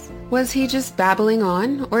warnings? Was he just babbling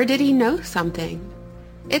on, or did he know something?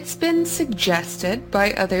 It's been suggested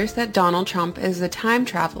by others that Donald Trump is a time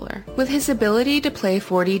traveler, with his ability to play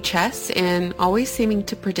 4D chess and always seeming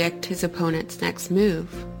to predict his opponent's next move.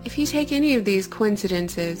 If you take any of these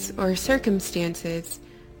coincidences or circumstances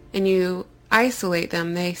and you isolate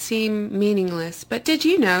them, they seem meaningless. But did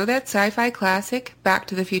you know that sci-fi classic Back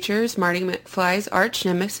to the Future's Marty McFly's arch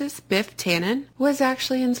nemesis, Biff Tannen, was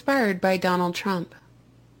actually inspired by Donald Trump?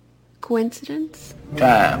 Coincidence?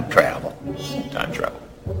 Time travel. Time travel.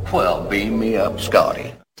 Well, beam me up,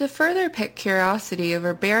 Scotty. To further pique curiosity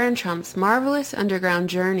over Baron Trump's marvelous underground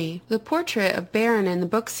journey, the portrait of Baron in the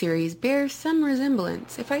book series bears some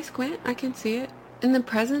resemblance. If I squint, I can see it. In the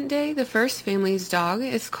present day, the first family's dog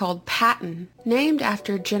is called Patton, named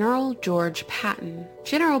after General George Patton.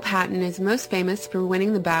 General Patton is most famous for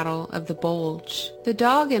winning the Battle of the Bulge. The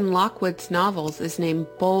dog in Lockwood's novels is named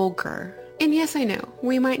Bulger. And yes, I know,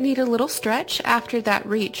 we might need a little stretch after that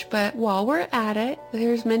reach, but while we're at it,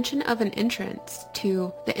 there's mention of an entrance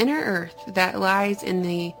to the inner earth that lies in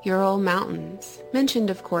the Ural Mountains, mentioned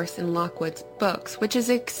of course in Lockwood's books, which is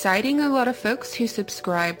exciting a lot of folks who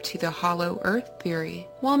subscribe to the hollow earth theory,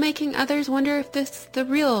 while making others wonder if this is the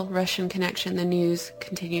real Russian connection the news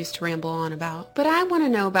continues to ramble on about. But I want to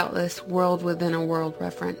know about this world within a world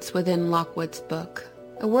reference within Lockwood's book.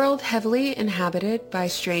 A world heavily inhabited by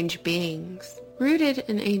strange beings, rooted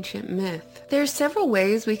in ancient myth. There's several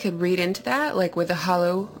ways we could read into that, like with the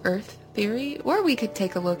hollow earth theory, or we could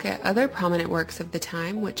take a look at other prominent works of the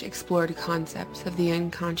time which explored concepts of the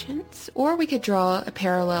unconscious, or we could draw a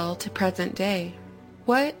parallel to present day.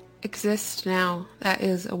 What exists now that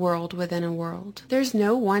is a world within a world? There's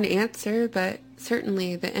no one answer, but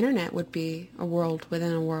certainly the internet would be a world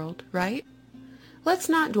within a world, right? Let's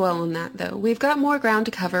not dwell on that, though. We've got more ground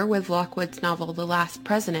to cover with Lockwood's novel, The Last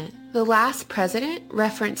President. The Last President,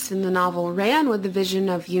 referenced in the novel, ran with the vision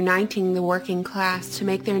of uniting the working class to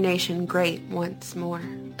make their nation great once more.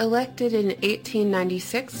 Elected in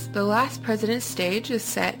 1896, The Last President's stage is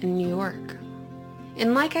set in New York.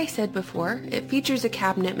 And like I said before, it features a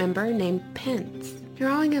cabinet member named Pence,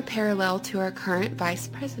 drawing a parallel to our current vice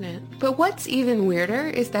president. But what's even weirder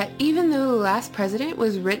is that even though The Last President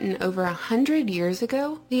was written over 100 years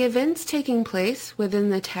ago, the events taking place within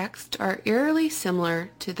the text are eerily similar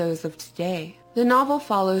to those of today. The novel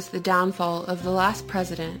follows the downfall of the last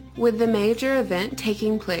president, with the major event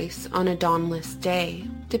taking place on a dawnless day,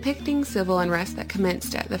 depicting civil unrest that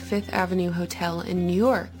commenced at the Fifth Avenue Hotel in New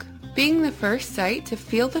York, being the first site to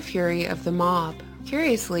feel the fury of the mob.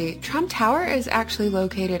 Curiously, Trump Tower is actually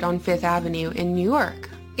located on Fifth Avenue in New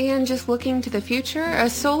York. And just looking to the future, a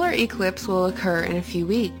solar eclipse will occur in a few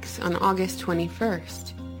weeks, on August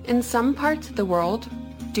 21st. In some parts of the world,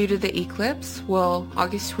 due to the eclipse, will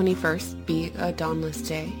August 21st be a dawnless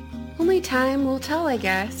day? Only time will tell, I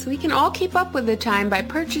guess. We can all keep up with the time by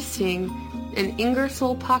purchasing an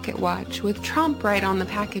Ingersoll pocket watch with Trump right on the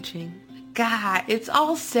packaging. God, it's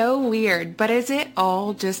all so weird, but is it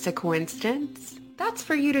all just a coincidence? That's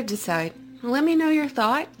for you to decide. Let me know your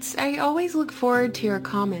thoughts. I always look forward to your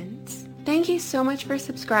comments. Thank you so much for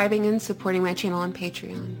subscribing and supporting my channel on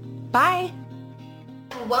Patreon. Bye!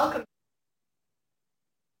 Welcome.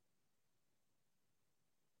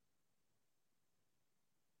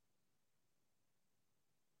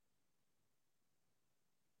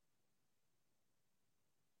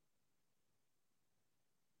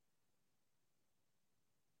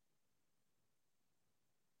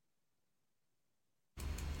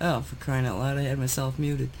 Oh, for crying out loud, I had myself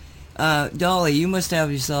muted. Dolly, you must have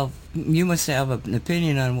an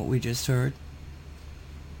opinion on what we just heard.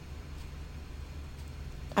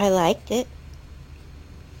 I liked it.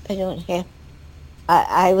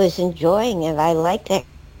 I was enjoying it. I like that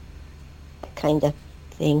kind of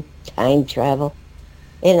thing, time travel.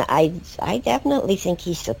 And I definitely think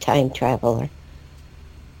he's a time traveler.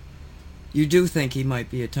 You do think he might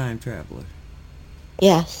be a time traveler?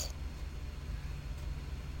 Yes.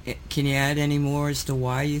 Can you add any more as to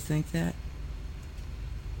why you think that?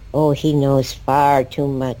 Oh, he knows far too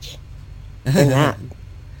much. Not.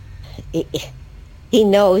 He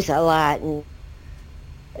knows a lot, and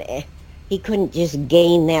he couldn't just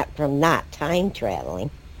gain that from not time traveling.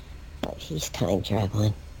 But he's time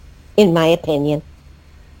traveling, in my opinion.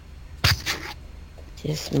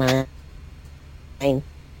 Just mine.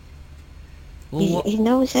 Well, He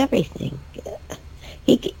knows everything.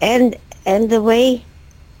 And the way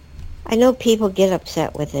I know people get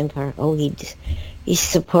upset with him for he's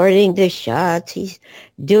supporting the shots, he's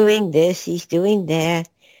doing this, he's doing that.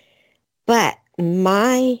 But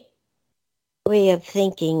my way of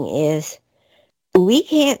thinking is we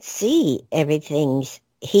can't see everything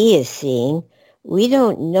he is seeing. We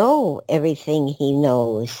don't know everything he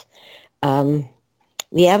knows.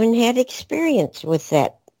 We haven't had experience with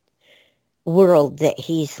that world that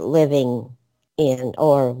he's living in,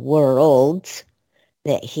 or worlds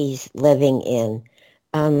that he's living in,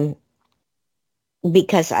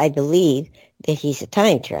 because I believe that he's a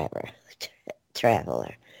time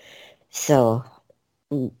traveler. So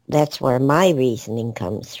that's where my reasoning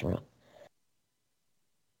comes from.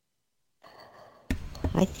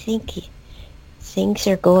 I think things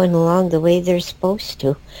are going along the way they're supposed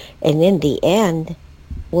to, and in the end,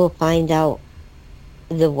 we'll find out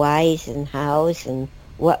the whys and hows and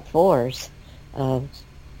what fors of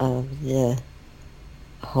the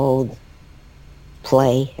whole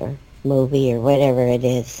play or movie or whatever it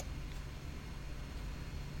is.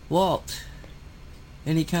 Walt,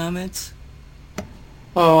 any comments?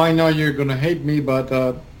 Oh, I know you're gonna hate me, but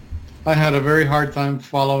I had a very hard time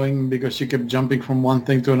following because she kept jumping from one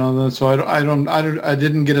thing to another. So I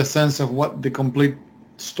didn't get a sense of what the complete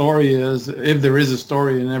story is, if there is a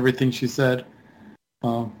story in everything she said.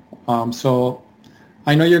 So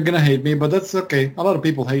I know you're gonna hate me, but that's okay. A lot of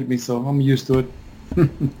people hate me, so I'm used to it.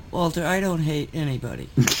 Walter, I don't hate anybody.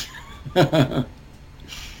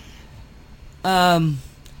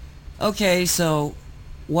 Okay, so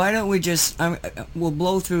why don't we just we'll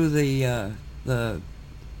blow through the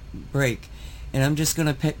break, and I'm just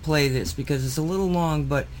gonna play this because it's a little long,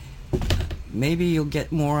 but maybe you'll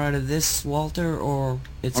get more out of this, Walter, or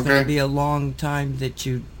it's Okay. gonna be a long time that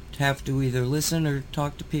you have to either listen or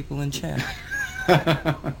talk to people in chat.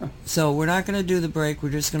 So we're not gonna do the break. We're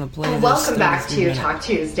just gonna play this. Welcome back 33 to minutes. Talk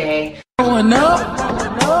Tuesday. Going up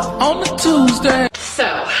on the Tuesday.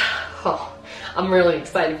 So, I'm really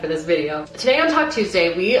excited for this video. Today on Talk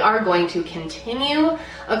Tuesday, we are going to continue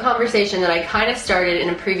a conversation that I kind of started in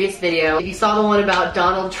a previous video. If you saw the one about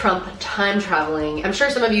Donald Trump time traveling, I'm sure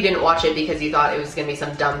some of you didn't watch it because you thought it was going to be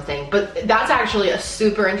some dumb thing, but that's actually a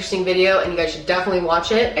super interesting video and you guys should definitely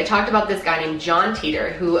watch it. I talked about this guy named John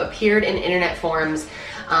Titor who appeared in internet forums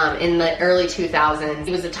in the early 2000s.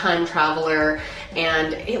 He was a time traveler,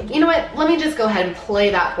 and you know what? Let me just go ahead and play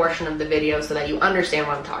that portion of the video so that you understand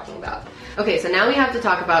what I'm talking about. Okay, so now we have to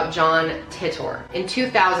talk about John Titor. In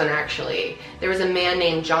 2000, actually, there was a man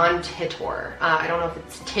named John Titor. I don't know if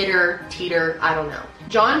it's Teeter, I don't know.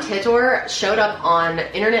 John Titor showed up on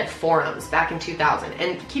internet forums back in 2000.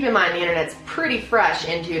 And keep in mind, the internet's pretty fresh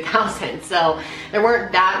in 2000, so there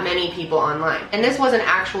weren't that many people online. And this was an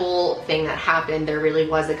actual thing that happened. There really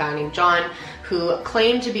was a guy named John who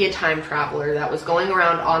claimed to be a time traveler that was going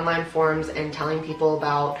around online forums and telling people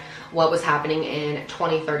about what was happening in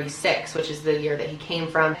 2036, which is the year that he came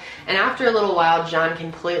from. And after a little while, John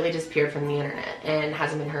completely disappeared from the internet and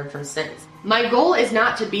hasn't been heard from since. My goal is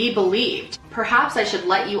not to be believed. Perhaps I should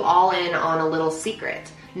let you all in on a little secret.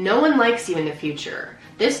 No one likes you in the future.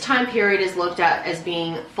 This time period is looked at as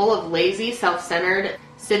being full of lazy, self-centered,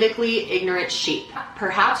 civically ignorant sheep.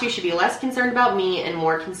 Perhaps you should be less concerned about me and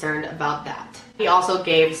more concerned about that. He also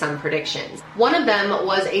gave some predictions. One of them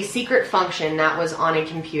was a secret function that was on a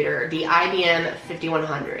computer, the IBM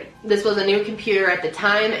 5100. This was a new computer at the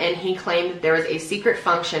time, and he claimed that there was a secret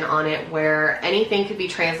function on it where anything could be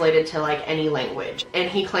translated to like any language. And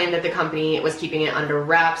he claimed that the company was keeping it under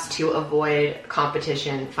wraps to avoid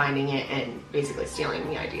competition finding it and basically stealing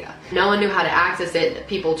the idea. No one knew how to access it.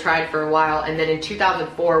 People tried for a while, and then in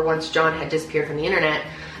 2004, once John had disappeared from the internet,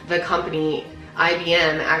 the company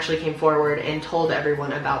IBM actually came forward and told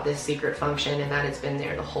everyone about this secret function and that it's been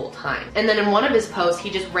there the whole time. And then in one of his posts, he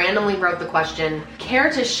just randomly wrote the question, "Care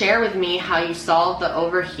to share with me how you solved the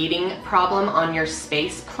overheating problem on your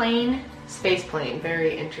space plane?" space plane.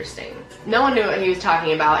 Very interesting. No one knew what he was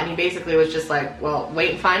talking about, and he basically was just like, well,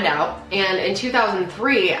 wait and find out. And in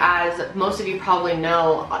 2003, as most of you probably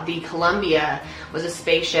know, the Columbia was a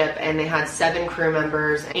spaceship, and they had 7 crew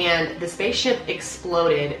members, and the spaceship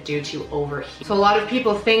exploded due to overheat. So a lot of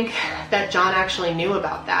people think that John actually knew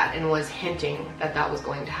about that and was hinting that that was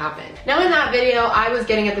going to happen. Now in that video, I was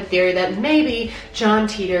getting at the theory that maybe John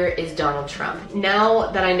Titor is Donald Trump.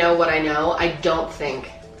 Now that I know what I know, I don't think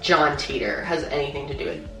John Titor has anything to do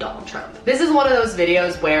with Donald Trump. This is one of those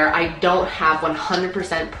videos where I don't have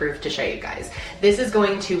 100% proof to show you guys. This is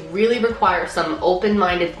going to really require some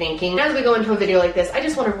open-minded thinking. As we go into a video like this, I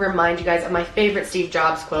just want to remind you guys of my favorite Steve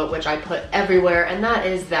Jobs quote, which I put everywhere, and that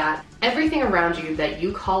is that everything around you that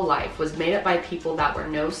you call life was made up by people that were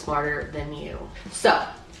no smarter than you. So,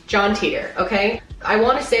 John Titor, okay? I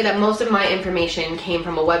want to say that most of my information came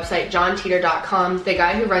from a website, johntitor.com. The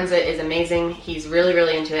guy who runs it is amazing. He's really,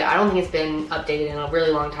 really into it. I don't think it's been updated in a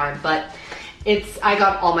really long time, but I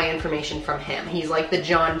got all my information from him. He's like the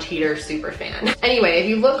John Titor super fan. Anyway, if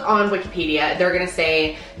you look on Wikipedia, they're gonna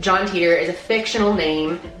say John Titor is a fictional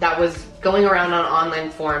name that was going around on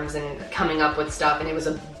online forums and coming up with stuff, and it was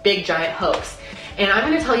a big giant hoax. And I'm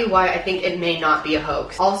going to tell you why I think it may not be a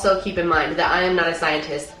hoax. Also, keep in mind that I am not a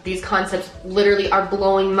scientist. These concepts literally are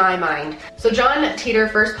blowing my mind. So John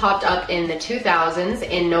Titor first popped up in the 2000s,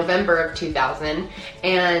 in November of 2000,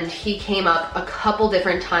 and he came up a couple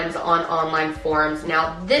different times on online forums.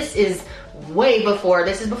 Now, this is way before,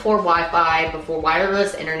 this is before Wi-Fi, before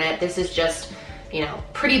wireless internet. This is just, you know,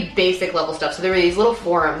 pretty basic level stuff. So there were these little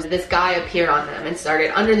forums. This guy appeared on them and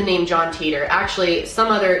started under the name John Titor. Actually,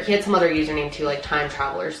 he had some other username too, like Time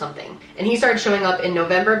Travel or something. And he started showing up in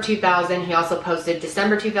November of 2000. He also posted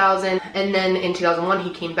December 2000. And then in 2001,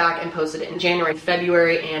 he came back and posted it in January,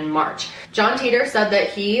 February, and March. John Titor said that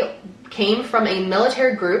he came from a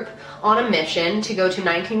military group on a mission to go to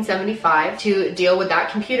 1975 to deal with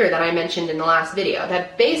that computer that I mentioned in the last video.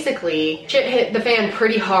 That basically shit hit the fan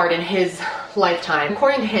pretty hard in his lifetime.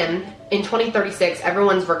 According to him, in 2036,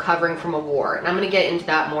 everyone's recovering from a war, and I'm going to get into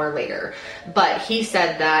that more later. But he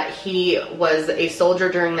said that he was a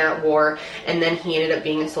soldier during that war, and then he ended up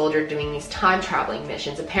being a soldier doing these time traveling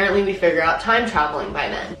missions. Apparently we figure out time traveling by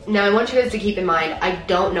then. Now I want you guys to keep in mind, I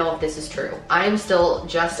don't know if this is true. I am still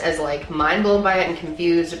just as like mind blown by it and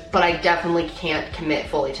confused, but I definitely can't commit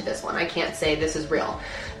fully to this one. I can't say this is real.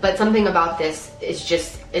 But something about this is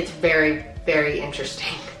just, it's very, very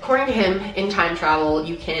interesting. According to him, in time travel,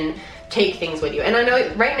 you can take things with you. And I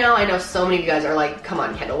know, right now, I know so many of you guys are like, come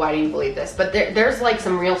on, Kendall, why do you believe this? But there's like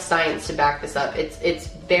some real science to back this up. It's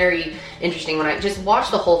very interesting. When I just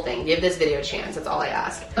watch the whole thing, give this video a chance, that's all I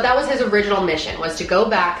ask. But that was his original mission, was to go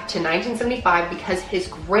back to 1975 because his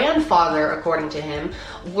grandfather, according to him,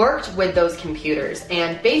 worked with those computers.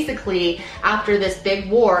 And basically, after this big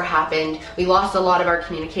war happened, we lost a lot of our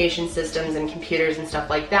communication systems and computers and stuff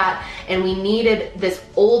like that, and we needed this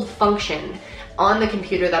old function on the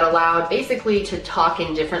computer that allowed basically to talk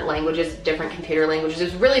in different languages, different computer languages. It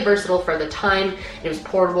was really versatile for the time. It was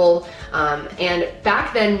portable. And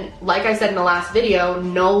back then, like I said in the last video,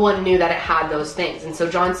 no one knew that it had those things. And so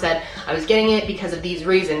John said, I was getting it because of these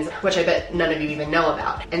reasons, which I bet none of you even know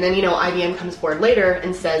about. And then, you know, IBM comes forward later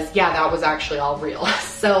and says, yeah, that was actually all real.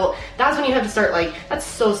 So that's when you have to start like, that's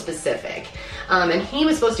so specific. And he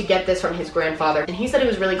was supposed to get this from his grandfather, and he said it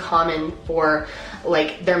was really common for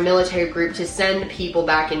like their military group to send people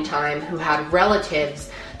back in time who had relatives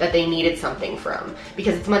that they needed something from,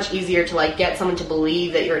 because it's much easier to like get someone to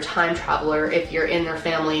believe that you're a time traveler if you're in their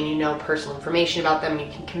family and you know personal information about them and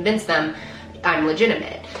you can convince them I'm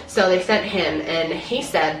legitimate. So they sent him, and he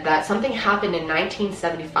said that something happened in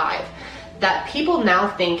 1975 that people now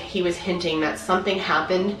think he was hinting that something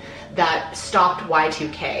happened that stopped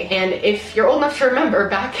Y2K. And if you're old enough to remember,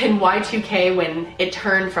 back in Y2K when it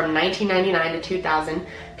turned from 1999 to 2000,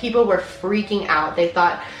 people were freaking out. They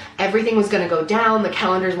thought everything was going to go down, the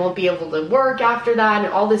calendars won't be able to work after that,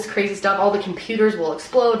 and all this crazy stuff, all the computers will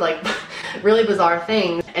explode, like really bizarre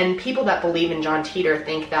things. And people that believe in John Titor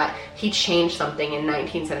think that he changed something in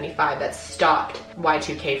 1975 that stopped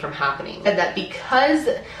Y2K from happening. And that because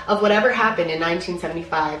of whatever happened in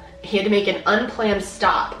 1975, he had to make an unplanned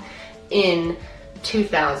stop in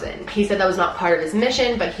 2000. He said that was not part of his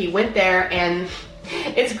mission, but he went there, and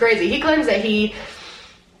it's crazy. He claims that he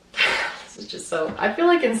is just so, I feel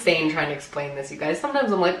like insane trying to explain this, you guys.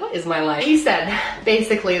 Sometimes I'm like, what is my life? He said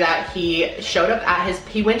basically that he showed up at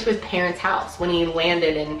he went to his parents' house when he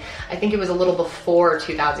landed, and I think it was a little before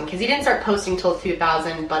 2000, because he didn't start posting till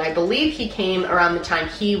 2000, but I believe he came around the time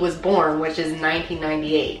he was born, which is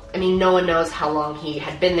 1998. I mean, no one knows how long he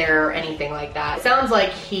had been there or anything like that. It sounds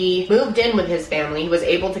like he moved in with his family. He was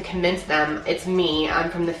able to convince them, it's me, I'm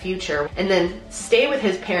from the future, and then stay with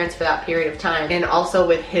his parents for that period of time, and also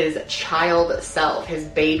with his child self, his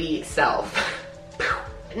baby self.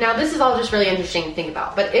 Now, this is all just really interesting to think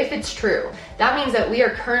about, but if it's true, that means that we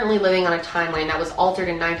are currently living on a timeline that was altered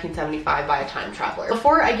in 1975 by a time traveler.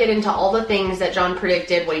 Before I get into all the things that John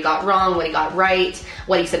predicted, what he got wrong, what he got right,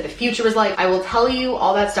 what he said the future was like, I will tell you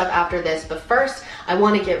all that stuff after this, but first, I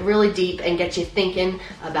want to get really deep and get you thinking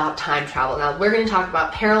about time travel. Now, we're going to talk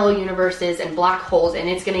about parallel universes and black holes, and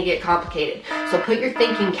it's going to get complicated. So put your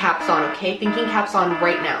thinking caps on, okay? Thinking caps on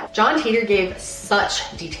right now. John Titor gave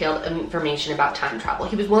such detailed information about time travel.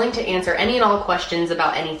 He was willing to answer any and all questions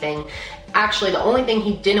about anything. Actually, the only thing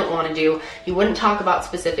he didn't want to do, he wouldn't talk about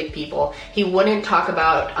specific people. He wouldn't talk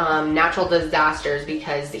about natural disasters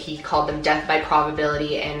because he called them death by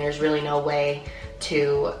probability, and there's really no way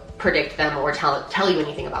to predict them or tell you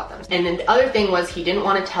anything about them. And then the other thing was he didn't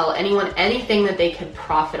want to tell anyone anything that they could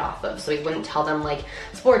profit off of. So he wouldn't tell them like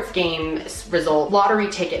sports game result, lottery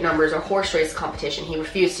ticket numbers, or horse race competition. He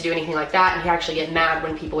refused to do anything like that, and he'd actually get mad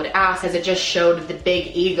when people would ask, as it just showed the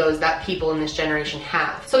big egos that people in this generation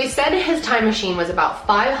have. So he said his time machine was about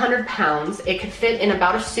 500 pounds. It could fit in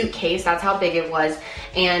about a suitcase, that's how big it was,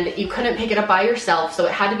 and you couldn't pick it up by yourself, so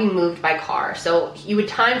it had to be moved by car. So you would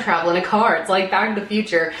time travel in a car. It's like Back to the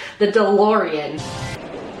Future, the DeLorean.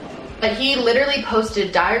 But he literally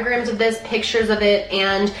posted diagrams of this, pictures of it,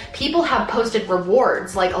 and people have posted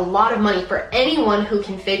rewards, like a lot of money for anyone who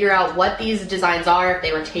can figure out what these designs are, if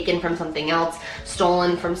they were taken from something else,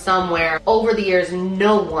 stolen from somewhere. Over the years,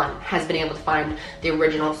 no one has been able to find the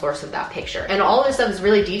original source of that picture. And all this stuff is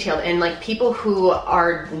really detailed, and like people who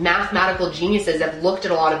are mathematical geniuses have looked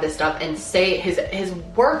at a lot of this stuff and say his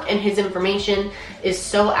work and his information is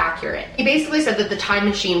so accurate. He basically said that the time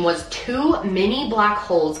machine was two mini black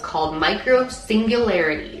holes called micro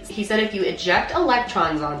singularities. He said if you eject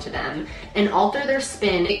electrons onto them and alter their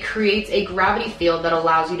spin, it creates a gravity field that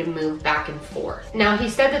allows you to move back and forth. Now, he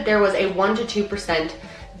said that there was a 1 to 2%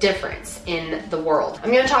 difference in the world.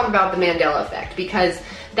 I'm going to talk about the Mandela effect because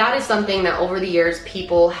that is something that over the years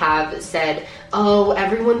people have said, oh,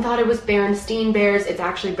 everyone thought it was Berenstain Bears. It's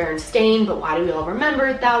actually Berenstain, but why do we all remember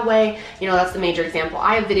it that way? You know, that's the major example.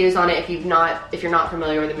 I have videos on it. If you're not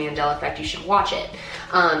familiar with the Mandela effect, you should watch it.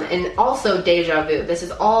 And also deja vu. This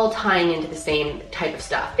is all tying into the same type of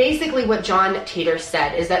stuff. Basically, what John Titor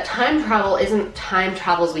said is that time travel isn't time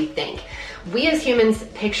travel as we think. We as humans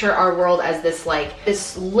picture our world as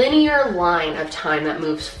this linear line of time that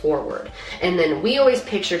moves forward. And then we always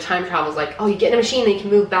picture time travel as like, oh, you get in a machine and you can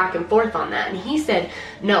move back and forth on that. And he said,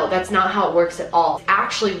 no, that's not how it works at all. It's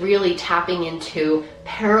actually really tapping into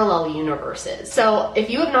parallel universes. So if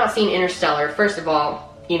you have not seen Interstellar, first of all,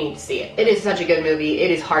 you need to see it. It is such a good movie. It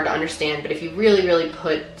is hard to understand, but if you really, really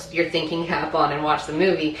put your thinking cap on and watch the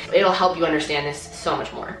movie, it'll help you understand this so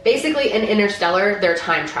much more. Basically, in Interstellar, they're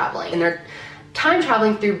time traveling, and they're time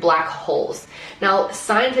traveling through black holes. Now,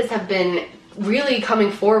 scientists have been really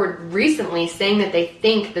coming forward recently saying that they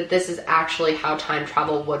think that this is actually how time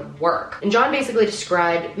travel would work. And John basically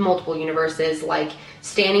described multiple universes like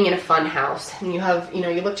standing in a fun house, and you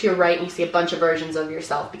look to your right and you see a bunch of versions of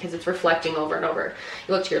yourself because it's reflecting over and over.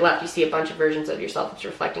 You look to your left, you see a bunch of versions of yourself, it's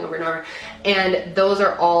reflecting over and over. And those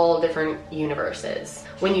are all different universes.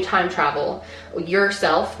 When you time travel,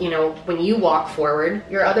 yourself, when you walk forward,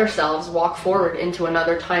 your other selves walk forward into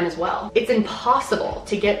another time as well. It's impossible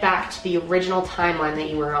to get back to the original timeline that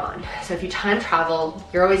you were on. So if you time travel,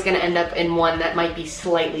 you're always going to end up in one that might be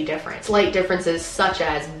slightly different. Slight differences such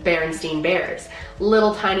as Berenstain Bears.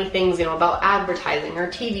 Little tiny things, about advertising or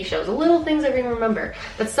TV shows, little things that we remember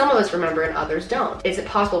that some of us remember and others don't. Is it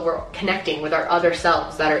possible we're connecting with our other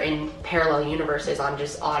selves that are in parallel universes on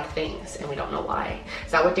just odd things and we don't know why?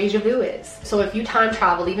 Is that what deja vu is? So if you time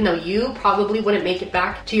travel, even though you probably wouldn't make it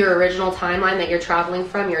back to your original timeline that you're traveling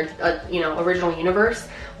from, your original universe,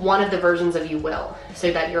 one of the versions of you will,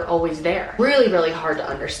 so that you're always there. Really, really hard to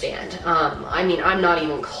understand. I'm not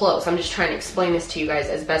even close. I'm just trying to explain this to you guys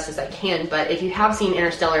as best as I can, but if you have seen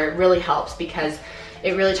Interstellar, it really helps because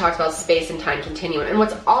it really talks about space and time continuum. And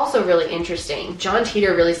what's also really interesting, John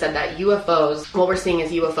Titor really said that UFOs, what we're seeing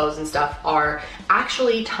as UFOs and stuff, are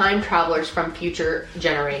actually time travelers from future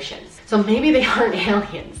generations. So maybe they aren't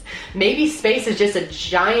aliens. Maybe space is just a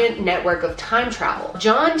giant network of time travel.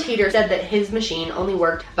 John Titor said that his machine only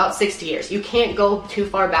worked about 60 years. You can't go too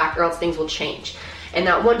far back or else things will change. And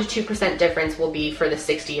that 1 to 2% difference will be for the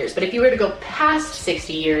 60 years. But if you were to go past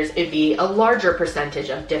 60 years, it'd be a larger percentage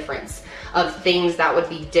of difference of things that would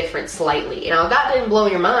be different slightly. Now, if that didn't blow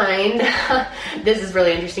your mind, this is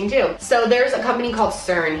really interesting too. So there's a company called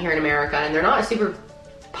CERN here in America, and they're not a super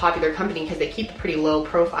popular company because they keep a pretty low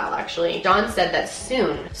profile actually. John said that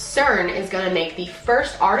soon CERN is going to make the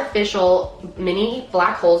first artificial mini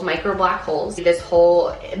black holes, micro black holes, this whole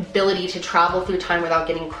ability to travel through time without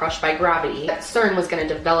getting crushed by gravity. That CERN was going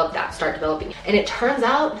to develop that, start developing. And it turns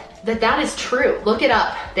out that that is true. Look it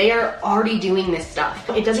up. They are already doing this stuff.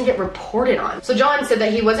 It doesn't get reported on. So John said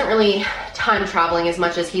that he wasn't really time traveling as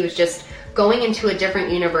much as he was just going into a different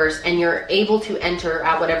universe, and you're able to enter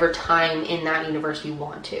at whatever time in that universe you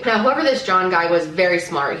want to. Now, whoever this John guy was, very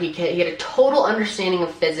smart. He had a total understanding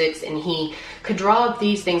of physics, and he could draw up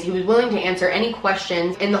these things. He was willing to answer any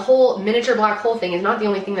questions, and the whole miniature black hole thing is not the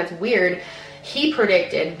only thing that's weird. He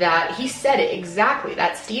predicted that, he said it exactly,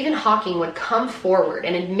 that Stephen Hawking would come forward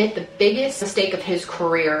and admit the biggest mistake of his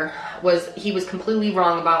career was he was completely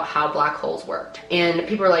wrong about how black holes worked. And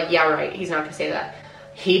people are like, yeah, right, he's not going to say that.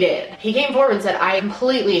 He did. He came forward and said, I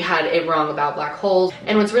completely had it wrong about black holes.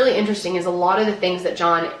 And what's really interesting is a lot of the things that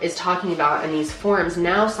John is talking about in these forums,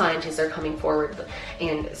 now scientists are coming forward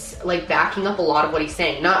and like backing up a lot of what he's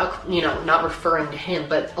saying. Not, you know, not referring to him,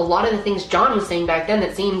 but a lot of the things John was saying back then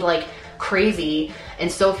that seemed like crazy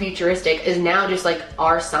and so futuristic is now just like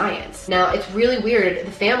our science. Now, it's really weird.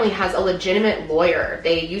 The family has a legitimate lawyer.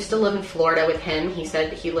 They used to live in Florida with him. He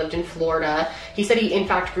said he lived in Florida. He said he in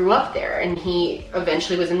fact grew up there, and he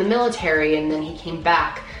eventually was in the military, and then he came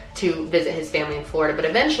back to visit his family in Florida. But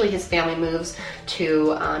eventually his family moves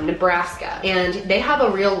to Nebraska, and they have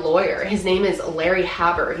a real lawyer. His name is Larry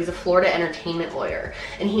Haber. He's a Florida entertainment lawyer,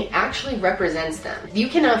 and he actually represents them. You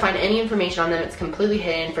cannot find any information on them. It's completely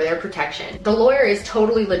hidden for their protection. The lawyer is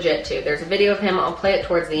totally legit too. There's a video of him. I'll play it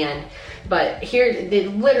towards the end. But here,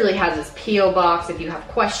 it literally has this P.O. box if you have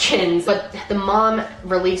questions. But the mom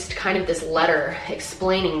released kind of this letter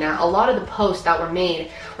explaining that a lot of the posts that were made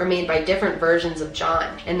by different versions of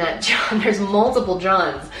John. And that John, there's multiple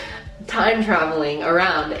Johns time traveling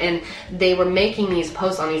around, and they were making these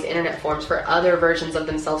posts on these internet forums for other versions of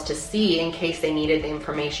themselves to see in case they needed the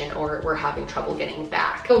information or were having trouble getting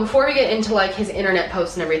back. So before we get into like his internet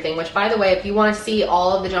posts and everything, which by the way, if you want to see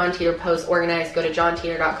all of the John Titor posts organized, go to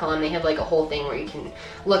johntitor.com. They have like a whole thing where you can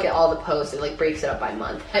look at all the posts. It like breaks it up by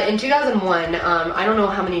month. In 2001, I don't know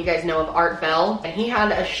how many of you guys know of Art Bell, and he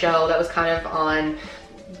had a show that was kind of on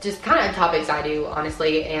just kind of topics I do,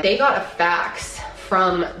 honestly, and they got a fax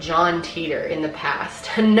from John Titor in the past.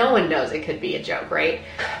 No one knows, it could be a joke, right?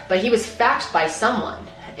 But he was faxed by someone,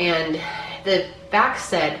 and the fax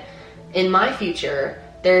said, in my future,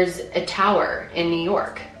 there's a tower in New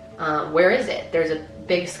York. Where is it? There's a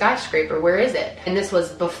big skyscraper. Where is it? And this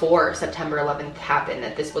was before September 11th happened,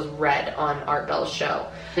 that this was read on Art Bell's show.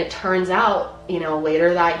 And it turns out, you know,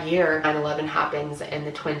 later that year, 9/11 happens and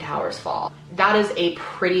the Twin Towers fall. That is a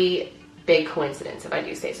pretty big coincidence, if I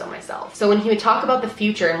do say so myself. So when he would talk about the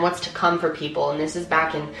future and what's to come for people, and this is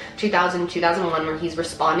back in 2000, 2001, where he's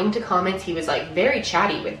responding to comments, he was like very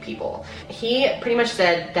chatty with people. He pretty much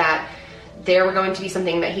said that there were going to be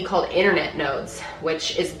something that he called internet nodes,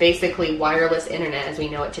 which is basically wireless internet as we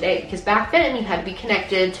know it today. Because back then you had to be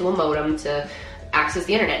connected to a modem to access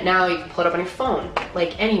the internet. Now you can pull it up on your phone,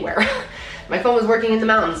 like anywhere. My phone was working in the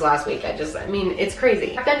mountains last week. I mean, it's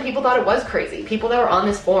crazy. Back then people thought it was crazy. People that were on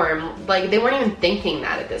this forum, like they weren't even thinking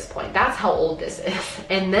that at this point. That's how old this is.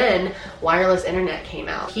 And then wireless internet came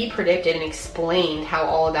out. He predicted and explained how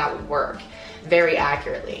all of that would work very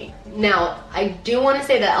accurately. Now, I do want to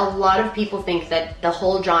say that a lot of people think that the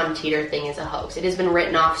whole John Titor thing is a hoax. It has been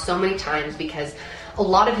written off so many times because a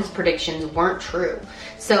lot of his predictions weren't true.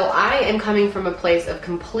 So I am coming from a place of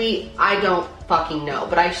complete, I don't fucking know,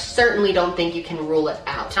 but I certainly don't think you can rule it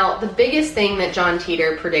out. Now, the biggest thing that John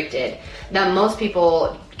Titor predicted that most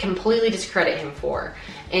people completely discredit him for,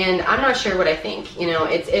 and I'm not sure what I think, you know,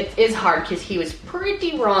 it is hard because he was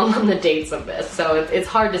pretty wrong on the dates of this, so it's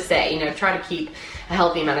hard to say, you know, try to keep a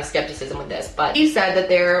healthy amount of skepticism with this, but he said that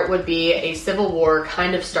there would be a civil war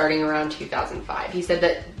kind of starting around 2005. He said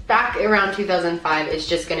that back around 2005 is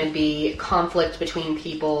just going to be conflict between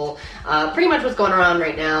people, pretty much what's going around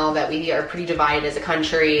right now, that we are pretty divided as a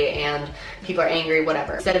country and people are angry,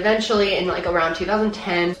 whatever. He said eventually in like around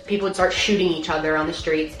 2010, people would start shooting each other on the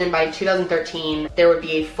streets, and by 2013 there would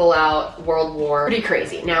be a full-out world war. Pretty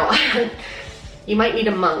crazy. Now, you might need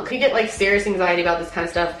a monk. If you get like serious anxiety about this kind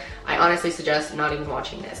of stuff, I honestly suggest not even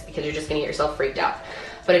watching this because you're just gonna get yourself freaked out.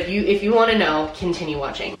 But if you want to know, continue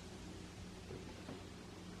watching.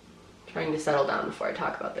 Trying to settle down before I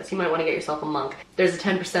talk about this. You might want to get yourself a monk. There's a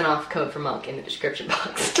 10% off code for monk in the description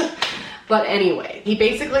box. But anyway, he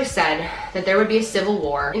basically said that there would be a civil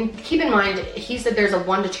war. And keep in mind, he said there's a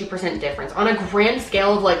 1 to 2% difference. On a grand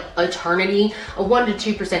scale of like eternity, a 1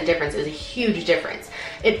 to 2% difference is a huge difference.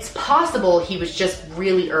 It's possible he was just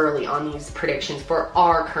really early on these predictions for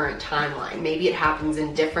our current timeline. Maybe it happens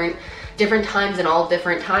in different times in all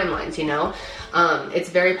different timelines, you know? It's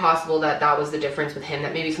very possible that that was the difference with him,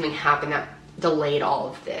 that maybe something happened that delayed all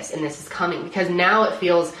of this, and this is coming, because now it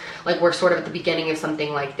feels like we're sort of at the beginning of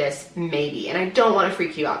something like this, maybe. And I don't want to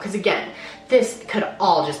freak you out, because again, this could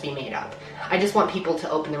all just be made up. I just want people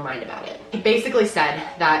to open their mind about it. He basically said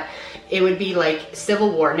that it would be like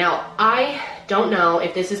civil war. Now, I don't know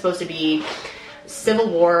if this is supposed to be civil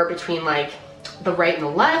war between like the right and the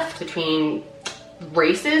left, between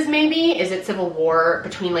races maybe? Is it civil war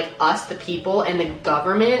between like us, the people, and the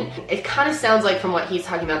government? It kind of sounds like from what he's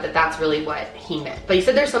talking about that that's really what he meant. But he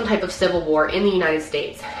said there's some type of civil war in the United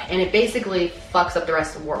States, and it basically fucks up the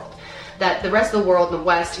rest of the world. That the rest of the world, the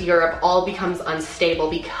West, Europe, all becomes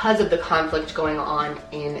unstable because of the conflict going on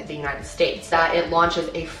in the United States. That it launches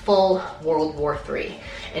a full World War III,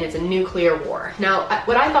 and it's a nuclear war. Now,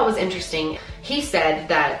 what I thought was interesting, he said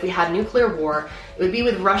that if we had nuclear war, it would be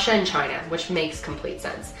with Russia and China, which makes complete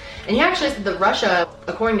sense. And he actually said that Russia,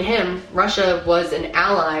 according to him, Russia was an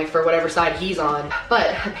ally for whatever side he's on.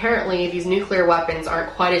 But apparently these nuclear weapons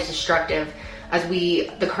aren't quite as destructive as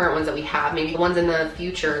the current ones that we have. Maybe the ones in the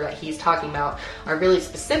future that he's talking about are really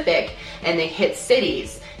specific, and they hit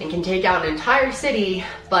cities and can take out an entire city,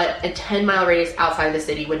 but a 10-mile radius outside of the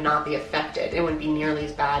city would not be affected. It wouldn't be nearly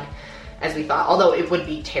as bad as we thought, although it would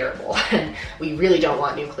be terrible. We really don't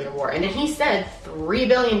want nuclear war. And then he said 3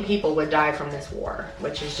 billion people would die from this war,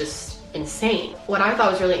 which is just insane. What I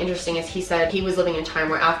thought was really interesting is he said he was living in a time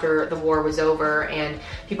where after the war was over and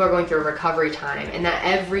people are going through a recovery time, and that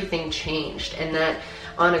everything changed, and that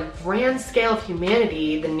on a grand scale of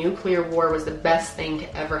humanity, the nuclear war was the best thing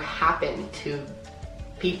to ever happen to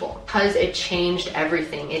people because it changed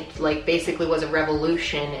everything. It like basically was a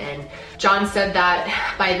revolution. And John said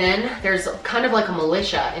that by then there's kind of like a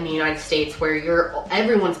militia in the United States where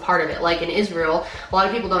everyone's part of it. Like in Israel, a lot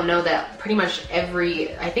of people don't know that pretty much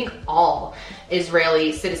I think all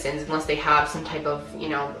Israeli citizens, unless they have some type of, you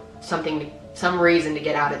know, some reason to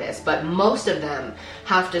get out of this, but most of them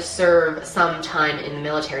have to serve some time in the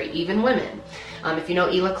military, even women. If you know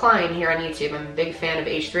Ela Klein here on YouTube, I'm a big fan of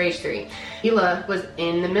H3H3. Ela was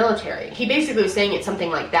in the military. He basically was saying it's something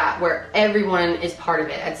like that, where everyone is part of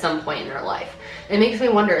it at some point in their life. It makes me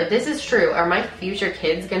wonder, if this is true, are my future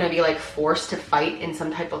kids gonna be like forced to fight in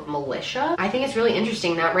some type of militia? I think it's really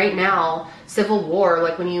interesting that right now, civil war,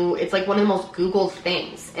 like it's like one of the most Googled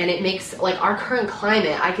things, and it makes like our current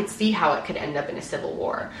climate, I could see how it could end up in a civil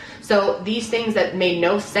war. So these things that made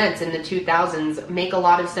no sense in the 2000s make a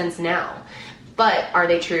lot of sense now. But are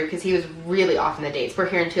they true? Because he was really off in the dates. We're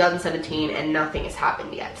here in 2017 and nothing has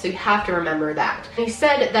happened yet. So you have to remember that. And he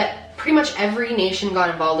said that pretty much every nation got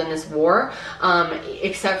involved in this war,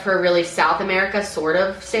 except for really South America sort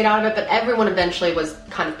of stayed out of it, but everyone eventually was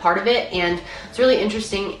kind of part of it. And it's really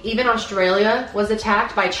interesting, even Australia was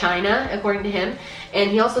attacked by China, according to him. And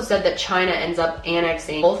he also said that China ends up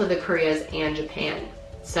annexing both of the Koreas and Japan.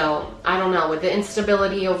 So I don't know, with the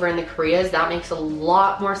instability over in the Koreas, that makes a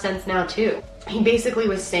lot more sense now too. He basically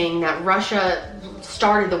was saying that Russia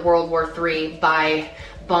started the World War III by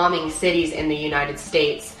bombing cities in the United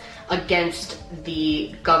States against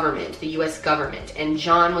the government, the US government, and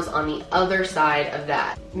John was on the other side of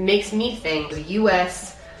that. Makes me think the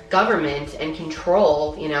US government and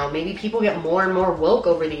control, you know, maybe people get more and more woke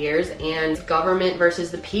over the years, and government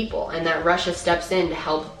versus the people, and that Russia steps in to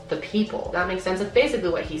help the people. That makes sense. That's basically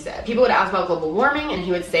what he said. People would ask about global warming, and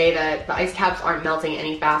he would say that the ice caps aren't melting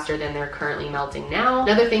any faster than they're currently melting now.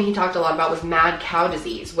 Another thing he talked a lot about was mad cow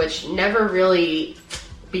disease, which never really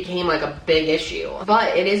became like a big issue.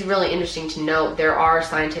 But it is really interesting to note there are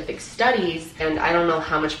scientific studies, and I don't know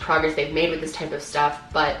how much progress they've made with this type of stuff,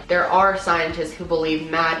 but there are scientists who believe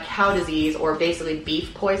mad cow disease, or basically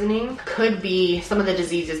beef poisoning, could be some of the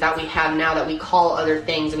diseases that we have now that we call other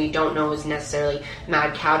things and we don't know is necessarily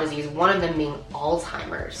mad cow disease, one of them being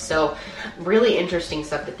Alzheimer's. So really interesting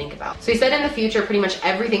stuff to think about. So he said in the future pretty much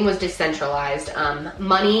everything was decentralized.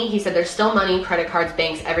 Money, he said there's still money, credit cards,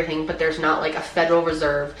 banks, everything, but there's not like a Federal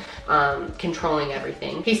Reserve serve, controlling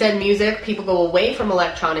everything. He said music, people go away from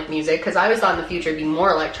electronic music, because I always thought in the future it'd be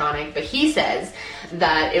more electronic, but he says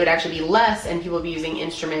that it would actually be less and people would be using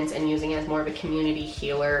instruments and using it as more of a community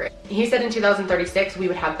healer. He said in 2036 we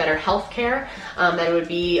would have better health care, that it would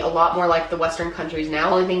be a lot more like the Western countries now.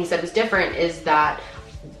 The only thing he said was different is that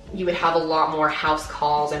you would have a lot more house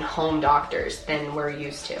calls and home doctors than we're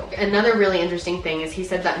used to. Another really interesting thing is he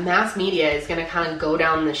said that mass media is going to kind of go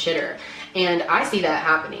down the shitter. And I see that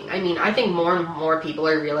happening. I mean, I think more and more people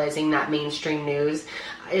are realizing that mainstream news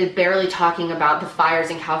is barely talking about the fires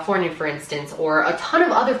in California, for instance, or a ton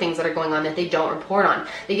of other things that are going on that they don't report on.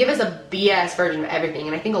 They give us a BS version of everything,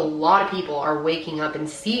 and I think a lot of people are waking up and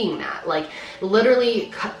seeing that. Like,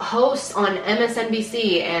 literally, hosts on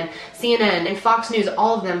MSNBC and CNN and Fox News,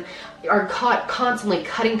 all of them are caught constantly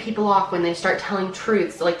cutting people off when they start telling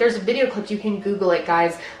truths. Like, there's video clips, you can Google it,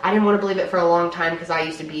 guys. I didn't want to believe it for a long time because I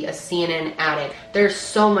used to be a CNN addict. There's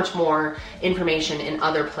so much more information in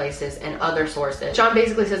other places and other sources. John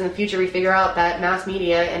basically says in the future we figure out that mass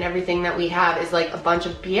media and everything that we have is like a bunch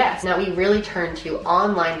of BS. Now we really turn to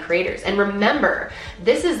online creators. And remember,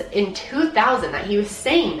 this is in 2000 that he was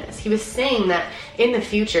saying this. He was saying that in the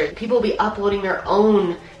future, people will be uploading their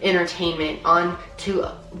own entertainment onto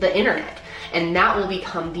the internet, and that will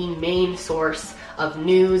become the main source of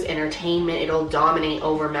news, entertainment. It'll dominate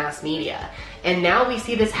over mass media. And now we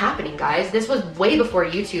see this happening, guys. This was way before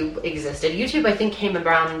YouTube existed. YouTube, I think, came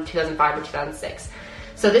around 2005 or 2006.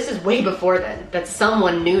 So this is way before then that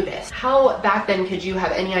someone knew this. How back then could you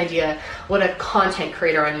have any idea what a content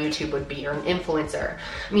creator on YouTube would be, or an influencer?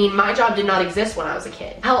 I mean, my job did not exist when I was a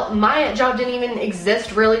kid. Hell, my job didn't even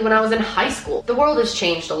exist really when I was in high school. The world has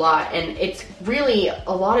changed a lot, and it's really,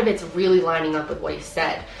 a lot of it's really lining up with what he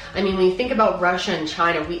said. I mean, when you think about Russia and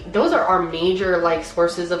China, those are our major like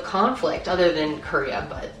sources of conflict, other than Korea,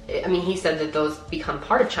 but I mean, he said that those become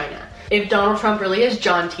part of China. If Donald Trump really is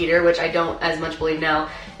John Titor, which I don't as much believe now,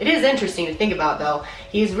 it is interesting to think about though.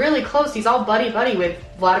 He's really close, he's all buddy-buddy with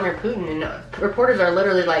Vladimir Putin, and reporters are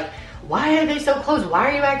literally like, why are they so close? Why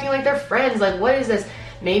are you acting like they're friends? Like, what is this?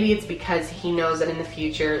 Maybe it's because he knows that in the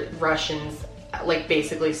future, Russians like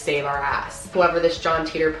basically save our ass. Whoever this John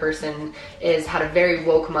Titor person is had a very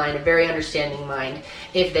woke mind, a very understanding mind,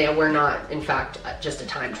 if they were not in fact just a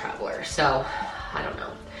time traveler. So I don't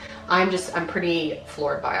know. I'm pretty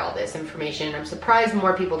floored by all this information. I'm surprised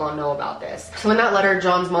more people don't know about this. So in that letter,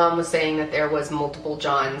 John's mom was saying that there was multiple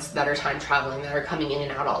Johns that are time traveling, that are coming in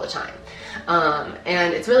and out all the time.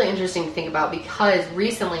 And it's really interesting to think about, because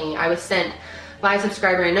recently I was sent by a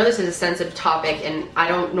subscriber, I know this is a sensitive topic and I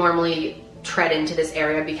don't normally tread into this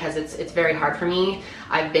area because it's very hard for me.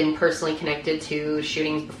 I've been personally connected to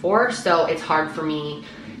shootings before, so it's hard for me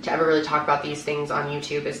to ever really talk about these things on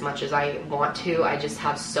YouTube as much as I want to. I just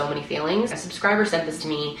have so many feelings. A subscriber sent this to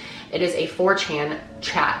me. It is a 4chan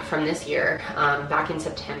chat from this year, back in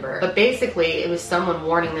September. But basically, it was someone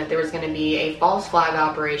warning that there was going to be a false flag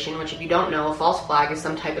operation, which if you don't know, a false flag is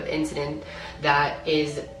some type of incident that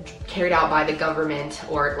is carried out by the government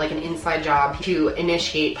or like an inside job to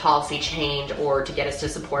initiate policy change or to get us to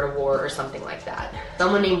support a war or something like that.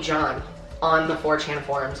 Someone named John on the 4chan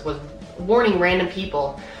forums was warning random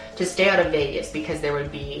people to stay out of Vegas because there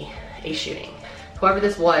would be a shooting. Whoever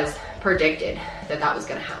this was predicted that that was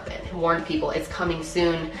going to happen. Warned people it's coming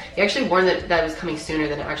soon. He actually warned that it was coming sooner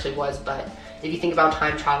than it actually was, but if you think about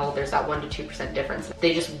time travel, there's that 1% to 2% difference.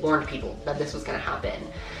 They just warned people that this was going to happen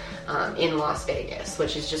in Las Vegas,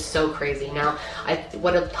 which is just so crazy. Now,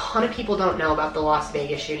 what a ton of people don't know about the Las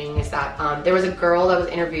Vegas shooting is that there was a girl that was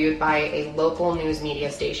interviewed by a local news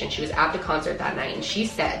media station. She was at the concert that night, and she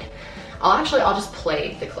said, I'll just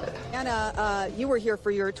play the clip. Anna, you were here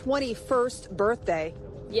for your 21st birthday.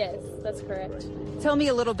 Yes, that's correct. Tell me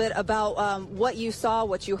a little bit about what you saw,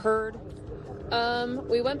 what you heard.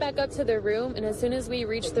 We went back up to the room, and as soon as we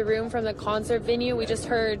reached the room from the concert venue, we just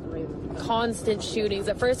heard constant shootings.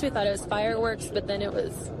 At first we thought it was fireworks, but then it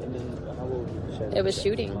was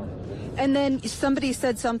shooting. And then somebody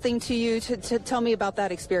said something to you to tell me about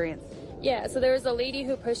that experience. Yeah, so there was a lady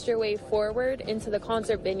who pushed her way forward into the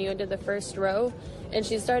concert venue, into the first row, and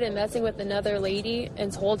she started messing with another lady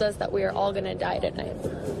and told us that we were all going to die tonight.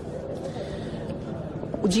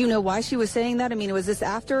 Do you know why she was saying that? I mean, was this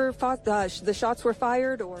after the shots were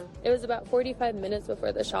fired, or? It was about 45 minutes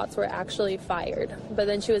before the shots were actually fired, but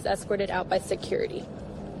then she was escorted out by security.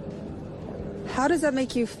 How does that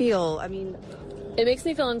make you feel? I mean, it makes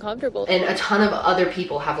me feel uncomfortable. And a ton of other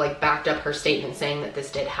people have like backed up her statement saying that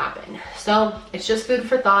this did happen. So it's just food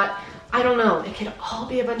for thought. I don't know. It could all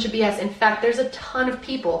be a bunch of BS. In fact, there's a ton of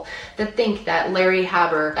people that think that Larry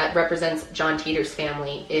Haber, that represents John Titor's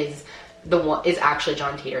family, is is actually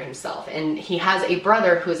John Titor himself. And he has a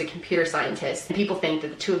brother who is a computer scientist. And people think that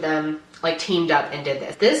the two of them like teamed up and did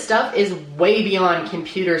this. This stuff is way beyond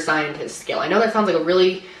computer scientist skill. I know that sounds like a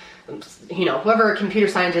really, whoever a computer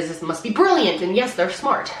scientist is must be brilliant, and yes, they're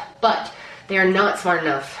smart, but they are not smart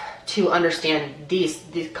enough to understand these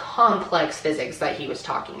complex physics that he was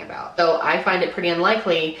talking about. So I find it pretty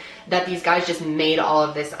unlikely that these guys just made all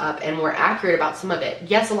of this up and were accurate about some of it.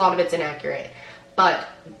 Yes, a lot of it's inaccurate, but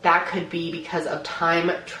that could be because of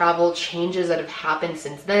time travel changes that have happened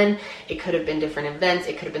since then. It could have been different events.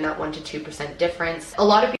 It could have been that 1% to 2% difference. A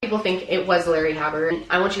lot of people think it was Larry Haber.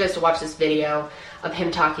 I want you guys to watch this video of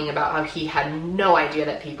him talking about how he had no idea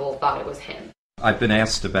that people thought it was him. I've been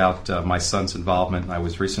asked about my son's involvement. I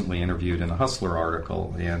was recently interviewed in a Hustler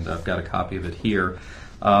article, and I've got a copy of it here.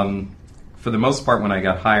 For the most part, when I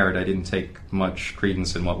got hired, I didn't take much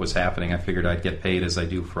credence in what was happening. I figured I'd get paid as I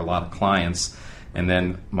do for a lot of clients. And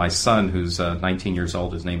then my son, who's 19 years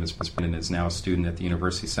old, his name is Brendan, is now a student at the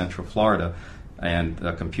University of Central Florida, and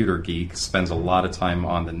a computer geek, spends a lot of time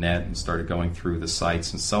on the net and started going through the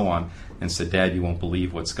sites and so on, and said, "Dad, you won't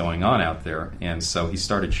believe what's going on out there." And so he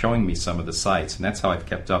started showing me some of the sites, and that's how I've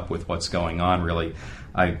kept up with what's going on, really.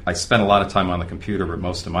 I spent a lot of time on the computer, but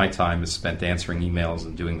most of my time is spent answering emails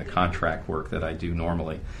and doing the contract work that I do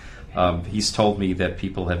normally. He's told me that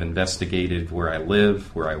people have investigated where I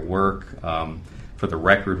live, where I work. For the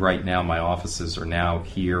record, right now, my offices are now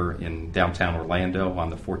here in downtown Orlando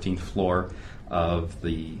on the 14th floor of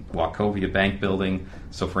the Wachovia Bank building.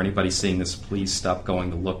 So for anybody seeing this, please stop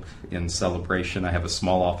going to look in Celebration. I have a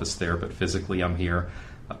small office there, but physically I'm here.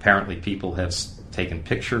 Apparently people have taken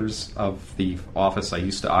pictures of the office I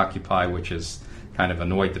used to occupy, which has kind of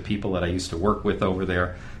annoyed the people that I used to work with over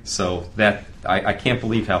there. So that I can't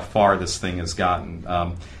believe how far this thing has gotten.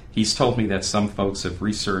 He's told me that some folks have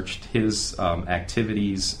researched his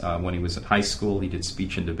activities when he was in high school. He did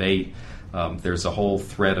speech and debate. There's a whole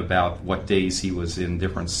thread about what days he was in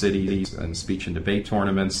different cities and speech and debate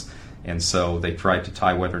tournaments, and so they tried to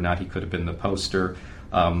tie whether or not he could have been the poster.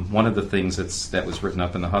 One of the things that was written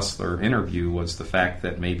up in the Hustler interview was the fact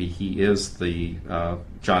that maybe he is the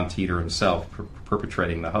John Titor himself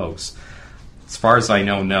perpetrating the hoax. As far as I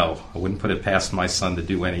know, no. I wouldn't put it past my son to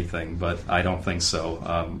do anything, but I don't think so.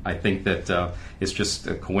 I think that it's just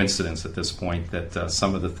a coincidence at this point that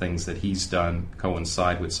some of the things that he's done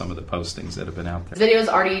coincide with some of the postings that have been out there. This video is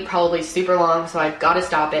already probably super long, so I've got to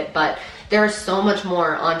stop it, but there is so much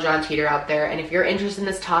more on John Titor out there, and if you're interested in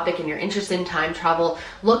this topic and you're interested in time travel,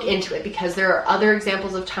 look into it, because there are other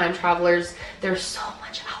examples of time travelers. There's so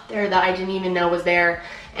much out there that I didn't even know was there.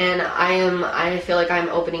 And I feel like I'm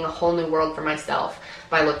opening a whole new world for myself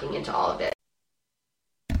by looking into all of it.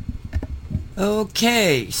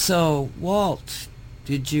 Okay, so Walt,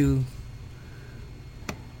 did you...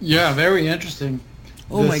 Yeah, very interesting.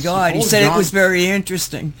 Oh my God, he said it was very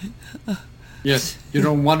interesting. Yes, you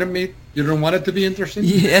don't want it to be interesting?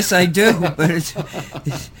 Yes, I do, but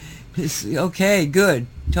it's okay, good,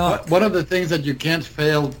 talk. One of the things that you can't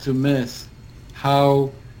fail to miss,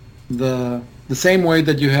 how the same way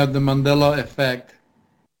that you have the Mandela effect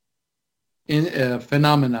in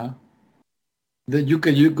phenomena, that you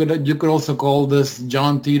could also call this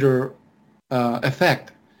John Titor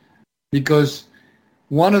effect, because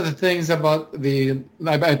one of the things about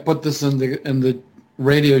I put this in the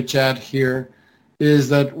radio chat here, is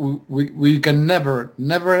that we can never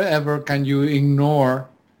ever can you ignore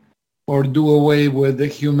or do away with the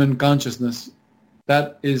human consciousness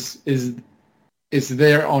that is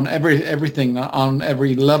there on everything on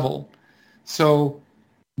every level. So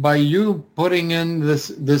by you putting in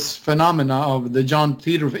this phenomena of the John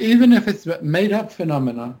Titor, even if it's made up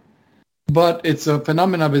phenomena, but it's a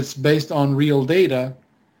phenomena that's based on real data,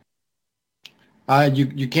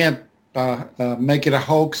 you can't make it a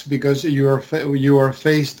hoax, because you are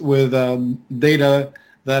faced with data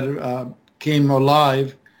that came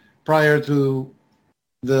alive prior to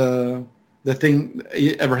the thing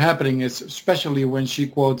ever happening, is especially when she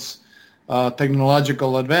quotes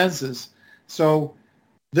technological advances. So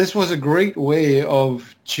this was a great way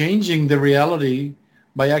of changing the reality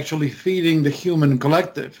by actually feeding the human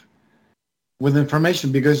collective with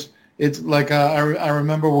information, because it's like I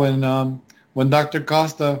remember when Dr.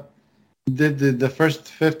 Costa did the first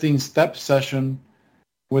 15-step session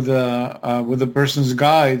with the person's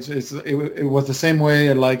guides. It was the same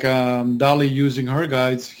way like Dali using her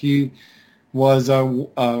guides. He was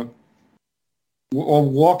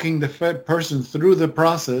walking the person through the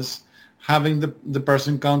process, having the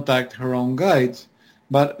person contact her own guides.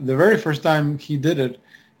 But the very first time he did it,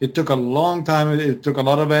 it took a long time. It took a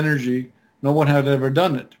lot of energy. No one had ever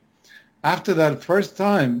done it. After that first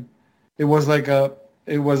time, it was like a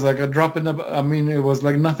drop in the. I mean, it was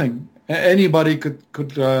like nothing. Anybody could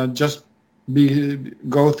just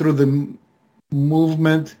go through the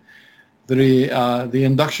movement, the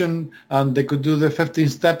induction, and they could do the 15th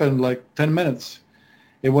step in like 10 minutes.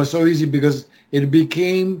 It was so easy because it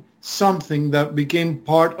became something that became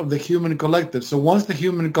part of the human collective. So once the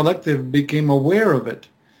human collective became aware of it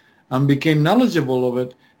and became knowledgeable of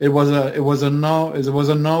it, it was a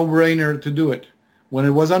no-brainer to do it. When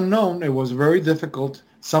it was unknown, it was very difficult.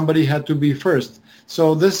 Somebody had to be first.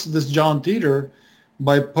 So this John Titor,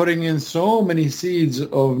 by putting in so many seeds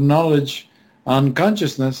of knowledge and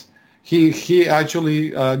consciousness, he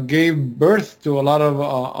actually gave birth to a lot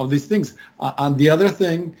of these things. And the other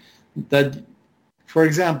thing that, for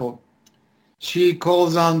example, she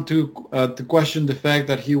calls on to question the fact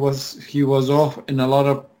that he was off in a lot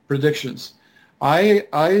of predictions.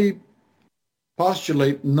 I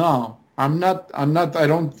postulate no. I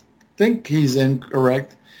don't think he's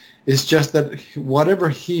incorrect. It's just that whatever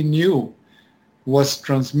he knew was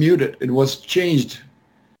transmuted. It was changed.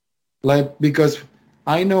 Like, because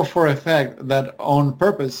I know for a fact that on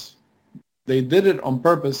purpose, they did it on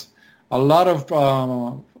purpose. A lot of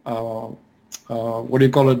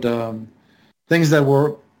things that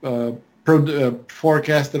were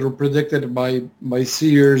forecasted or predicted by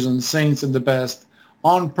seers and saints in the past,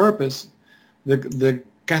 on purpose, the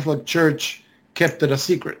Catholic Church kept it a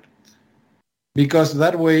secret. Because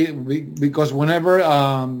that way, because whenever,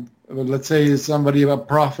 let's say somebody, a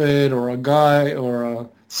prophet or a guy or a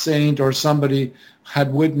saint or somebody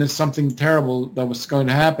had witnessed something terrible that was going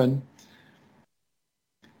to happen,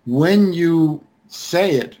 when you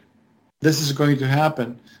say it, this is going to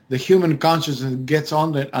happen, the human consciousness gets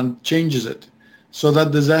on it and changes it, so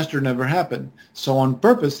that disaster never happened. So on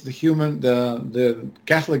purpose, the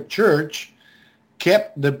Catholic Church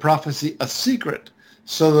kept the prophecy a secret,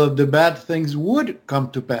 so that the bad things would come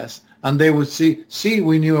to pass, and they would see,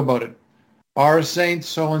 we knew about it. Our saint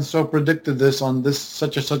so-and-so predicted this on this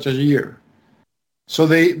such a year. So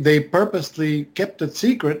they purposely kept it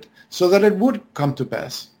secret so that it would come to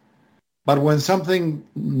pass. But when something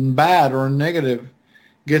bad or negative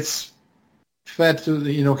gets fed to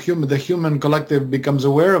the human collective becomes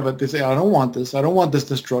aware of it, they say, I don't want this. I don't want this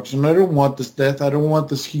destruction. I don't want this death. I don't want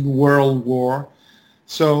this world war.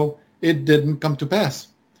 So it didn't come to pass.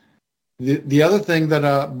 The other thing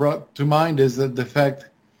that brought to mind is that the fact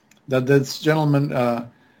that this gentleman,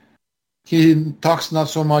 he talks not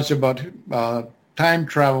so much about time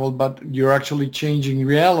travel, but you're actually changing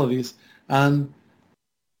realities. And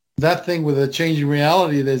that thing with the changing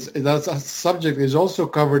reality, that's a subject is also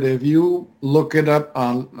covered. If you look it up,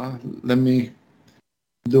 let me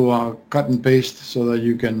do a cut and paste so that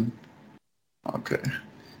you can, okay.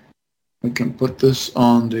 We can put this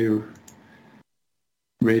on the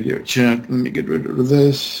radio chat. Let me get rid of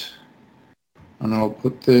this. And I'll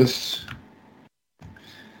put this.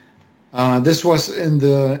 This was in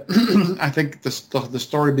the, I think the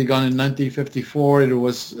story began in 1954. It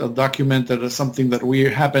was documented as something that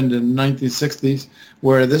happened in the 1960s,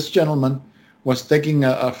 where this gentleman was taking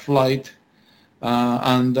a flight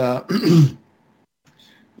and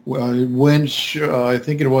went, I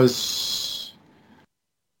think it was,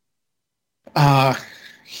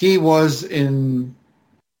 he was in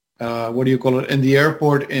in the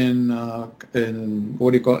airport in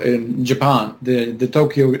Japan, the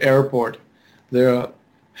Tokyo airport. There,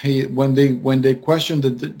 when they questioned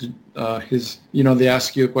his, they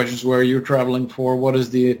ask you questions, where are you traveling for, what is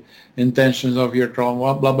the intentions of your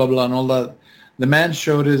travel, blah blah blah, and all that. The man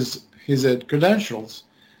showed his credentials,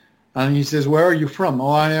 and he says, where are you from?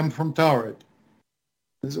 Oh, I am from Taurid.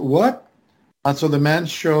 What? And so the man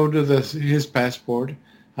showed his passport.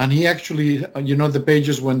 And he actually, the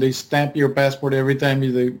pages when they stamp your passport every time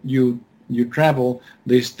you travel,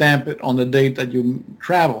 they stamp it on the date that you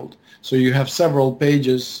traveled. So you have several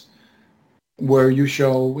pages where you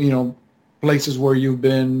show, places where you've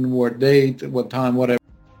been, what date, what time, whatever.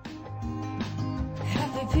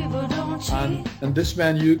 And this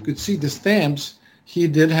man, you could see the stamps. He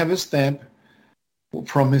did have a stamp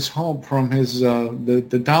from his home, from his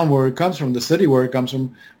the town where it comes from, the city where it comes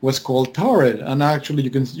from, was called Taurid, and actually you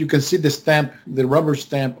can see the stamp, the rubber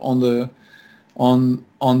stamp on the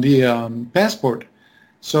passport.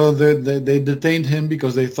 So they detained him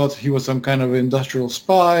because they thought he was some kind of industrial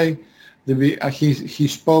spy. He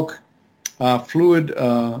spoke fluid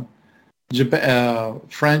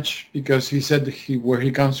French, because he said where he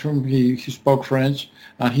comes from he spoke French,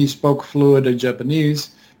 and he spoke fluid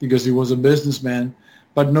Japanese because he was a businessman.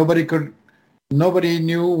 But nobody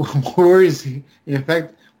knew where is he. In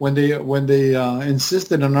fact, when they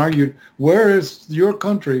insisted and argued, where is your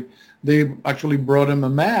country, they actually brought him a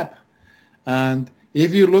map. And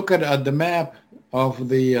if you look at the map of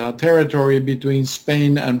the territory between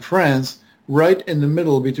Spain and France, right in the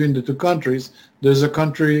middle between the two countries, there's a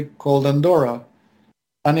country called Andorra.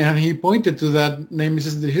 And he pointed to that name. He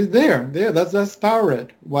says, there, that's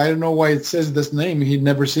Tauret. Well, I don't know why it says this name. He'd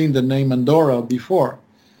never seen the name Andorra before.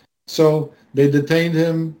 So they detained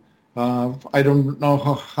him. I don't know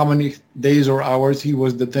how many days or hours he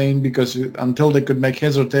was detained because until they could make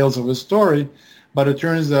heads or tails of his story. But it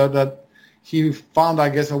turns out that he found, I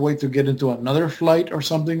guess, a way to get into another flight or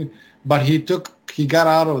something. But he got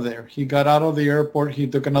out of there. He got out of the airport. He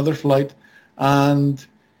took another flight, and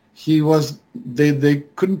they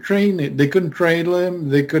couldn't train it. They couldn't train him.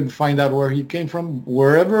 They couldn't find out where he came from.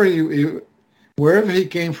 Wherever he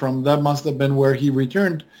came from, that must have been where he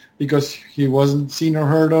returned, because he wasn't seen or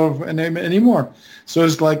heard of anymore. So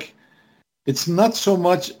it's like, it's not so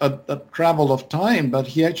much a travel of time, but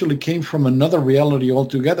he actually came from another reality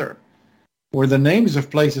altogether, where the names of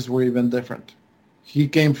places were even different. He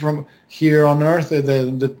came from here on Earth,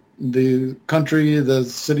 the country, the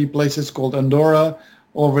city place is called Andorra.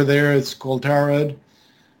 Over there, it's called Tauret.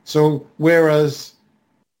 So whereas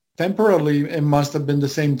temporally it must have been the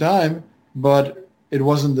same time, but it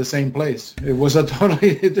wasn't the same place. It was a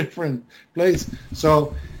totally different place.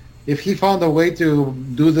 So if he found a way to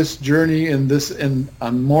do this journey in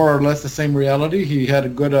more or less the same reality, he had a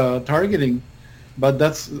good targeting. But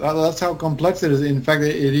that's how complex it is. In fact,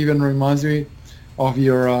 it even reminds me of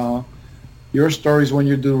your stories when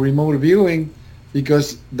you do remote viewing,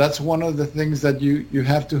 because that's one of the things that you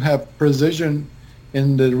have to have precision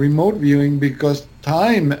in the remote viewing, because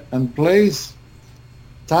time and place,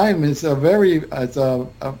 time is a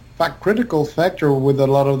critical factor with a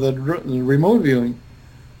lot of the remote viewing.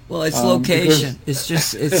 Well, it's location. It's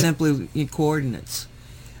simply coordinates.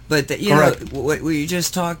 But you know, what you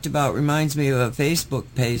just talked about reminds me of a Facebook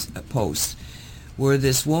post where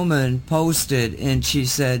this woman posted, and she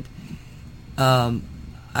said,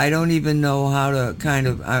 I don't even know how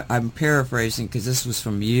to I'm paraphrasing because this was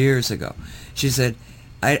from years ago. She said,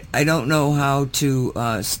 I don't know how to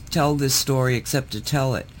tell this story except to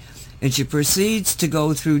tell it. And she proceeds to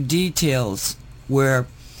go through details where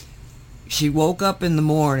she woke up in the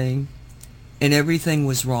morning and everything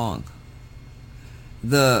was wrong.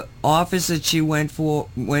 The office that she went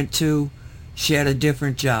to, she had a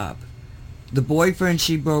different job. The boyfriend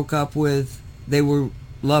she broke up with, they were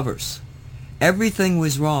lovers. Everything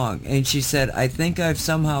was wrong. And she said, I think I've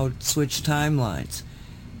somehow switched timelines.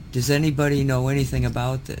 Does anybody know anything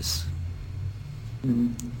about this?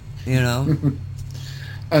 You know?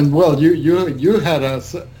 And well, you had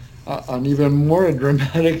an even more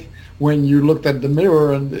dramatic when you looked at the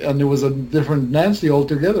mirror and it was a different Nancy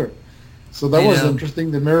altogether. So that was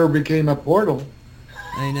interesting. The mirror became a portal.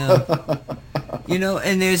 I know. You know,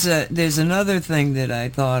 and there's another thing that I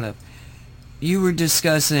thought of. You were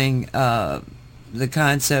discussing the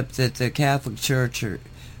concept that the Catholic Church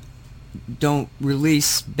don't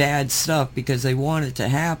release bad stuff because they want it to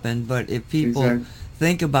happen, but if people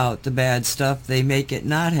think about the bad stuff, they make it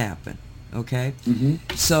not happen. Okay?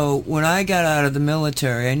 Mm-hmm. So when I got out of the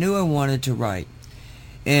military, I knew I wanted to write.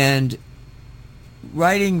 And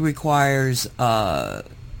writing requires I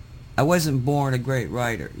wasn't born a great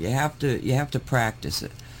writer. You have to practice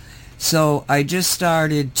it. So I just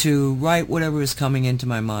started to write whatever was coming into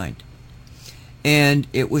my mind. And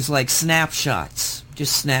it was like snapshots,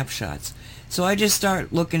 just snapshots. So I just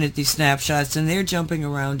start looking at these snapshots, and they're jumping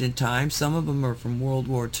around in time. Some of them are from World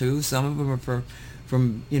War II. Some of them are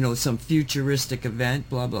from some futuristic event,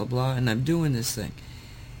 blah, blah, blah. And I'm doing this thing.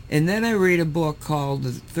 And then I read a book called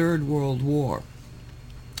The Third World War.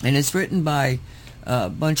 And it's written by a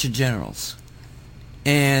bunch of generals.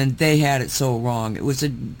 And they had it so wrong. It was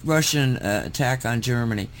a Russian attack on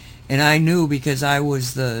Germany. And I knew because I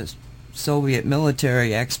was the Soviet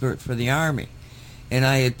military expert for the Army. And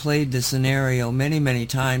I had played the scenario many, many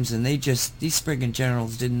times, and these friggin'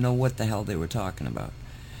 generals didn't know what the hell they were talking about.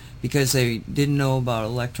 Because they didn't know about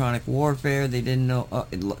electronic warfare, they didn't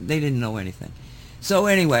know anything. So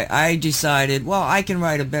anyway, I decided, well, I can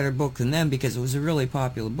write a better book than them because it was a really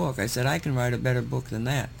popular book. I said, I can write a better book than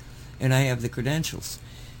that. And I have the credentials.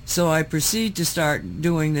 So I proceed to start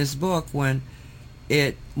doing this book when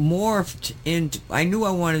it morphed into, I knew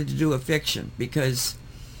I wanted to do a fiction because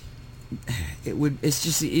it's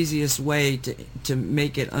just the easiest way to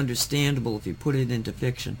make it understandable if you put it into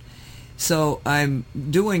fiction. So I'm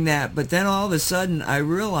doing that, but then all of a sudden I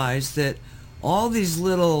realized that all these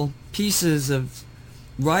little pieces of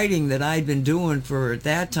writing that I'd been doing for, at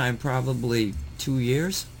that time, probably 2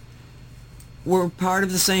 years, were part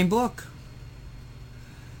of the same book.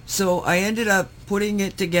 So I ended up putting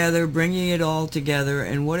it together, bringing it all together,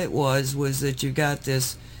 and what it was that you got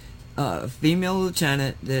this female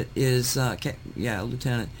lieutenant that is,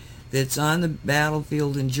 lieutenant, that's on the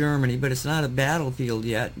battlefield in Germany, but it's not a battlefield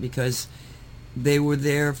yet because they were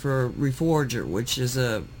there for Reforger, which is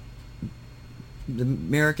the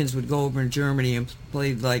Americans would go over in Germany and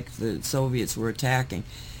played like the Soviets were attacking.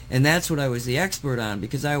 And that's what I was the expert on,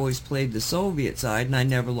 because I always played the Soviet side and I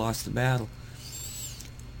never lost the battle,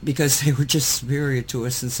 because they were just superior to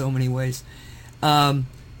us in so many ways.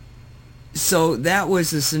 So that was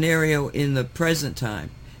the scenario in the present time,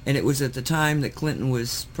 and it was at the time that Clinton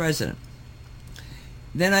was president.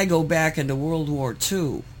 Then I go back into World War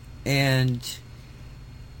II and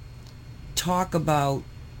talk about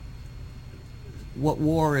what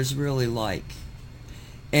war is really like.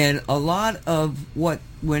 And a lot of what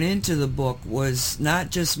went into the book was not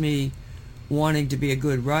just me wanting to be a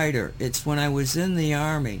good writer. It's when I was in the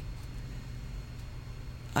Army.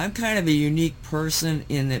 I'm kind of a unique person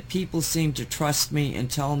in that people seem to trust me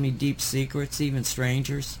and tell me deep secrets, even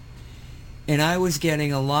strangers. And I was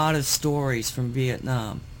getting a lot of stories from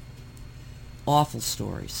Vietnam. Awful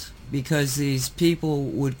stories. Because these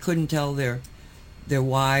people couldn't tell their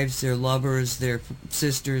wives, their lovers, their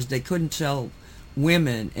sisters. They couldn't tell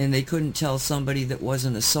women, and they couldn't tell somebody that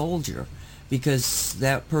wasn't a soldier, because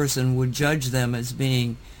that person would judge them as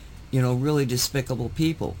being, really despicable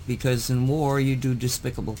people, because in war you do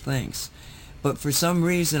despicable things. But for some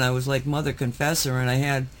reason I was like Mother Confessor, and I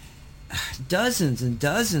had dozens and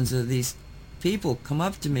dozens of these people come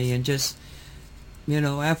up to me and just,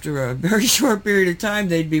 after a very short period of time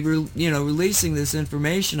they'd be, releasing this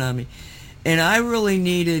information on me. And I really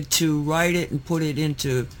needed to write it and put it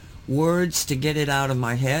into words to get it out of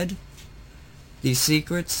my head, these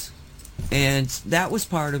secrets. And that was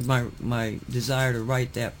part of my desire to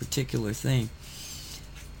write that particular thing.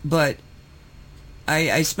 But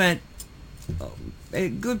I spent a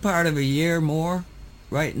good part of a year more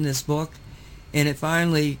writing this book, and it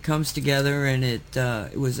finally comes together, and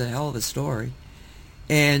it was a hell of a story.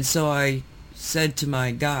 And so I said to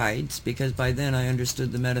my guides, because by then I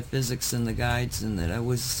understood the metaphysics and the guides, and that I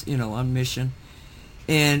was, on mission.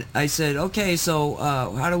 And I said, okay, so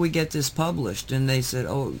how do we get this published? And they said,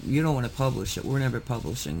 oh, you don't want to publish it. We're never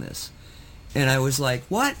publishing this. And I was like,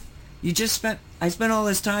 what? I spent all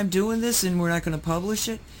this time doing this and we're not going to publish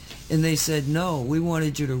it? And they said, no, we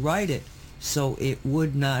wanted you to write it so it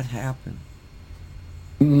would not happen.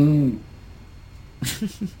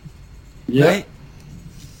 Yeah. Right?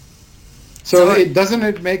 So doesn't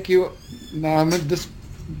it make you, this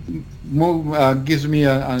move gives me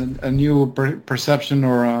a new perception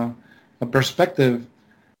or a perspective.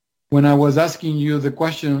 When I was asking you the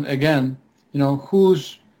question again,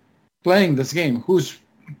 who's playing this game? Who's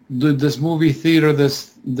this movie theater, this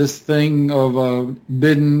thing of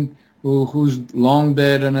Biden, who's long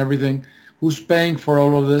dead and everything? Who's paying for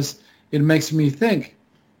all of this? It makes me think,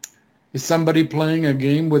 is somebody playing a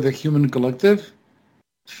game with a human collective,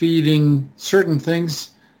 feeding certain things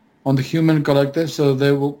on the human collective so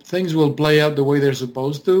things will play out the way they're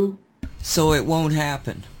supposed to? So it won't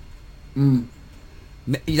happen.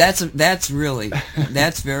 That's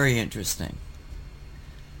very interesting.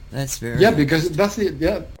 That's very because that's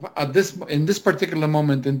in this particular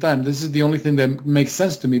moment in time, this is the only thing that makes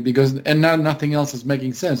sense to me, because now nothing else is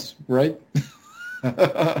making sense, right?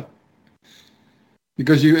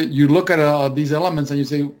 Because you look at these elements and you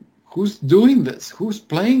say, who's doing this? Who's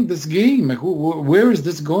playing this game? Where is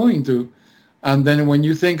this going to? And then when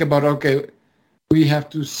you think about, okay, we have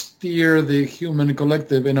to steer the human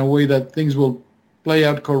collective in a way that things will play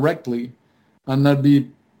out correctly and not be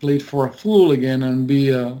played for a fool again and be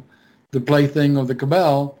the plaything of the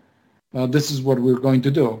cabal, this is what we're going to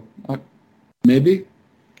do. Maybe.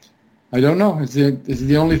 I don't know. It's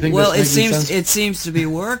the only thing that's making sense. It seems to be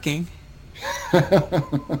working.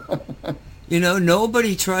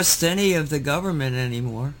 Nobody trusts any of the government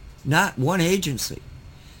anymore. Not one agency.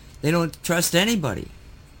 They don't trust anybody.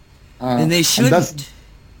 And they shouldn't.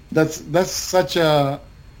 That's such a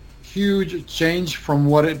huge change from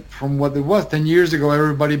what it was 10 years ago.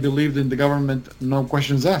 Everybody believed in the government, no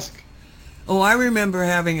questions asked. Oh, I remember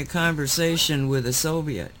having a conversation with a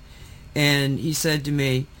Soviet, and he said to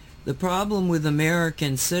me, the problem with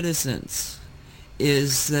American citizens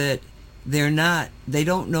is that they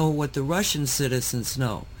don't know what the Russian citizens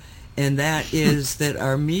know, and that is that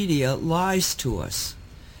our media lies to us.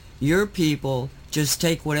 Your people just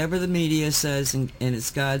take whatever the media says and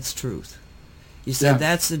it's God's truth. He said,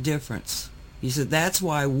 that's the difference. He said, that's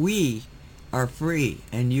why we are free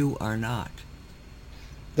and you are not.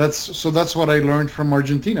 That's what I learned from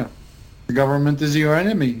Argentina. The government is your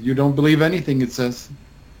enemy. You don't believe anything it says.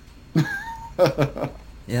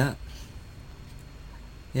 Yeah.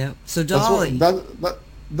 Yeah. So Dolly,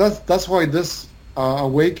 that's why this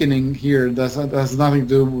awakening here has nothing to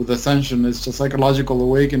do with ascension. It's just psychological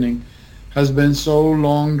awakening. Has been so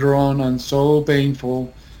long drawn and so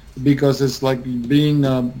painful because it's like being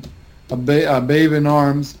a babe in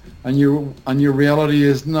arms, and your reality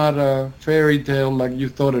is not a fairy tale like you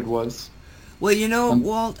thought it was. well,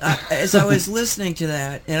 Walt, as I was listening to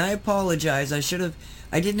that, and I apologize, I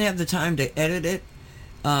didn't have the time to edit it.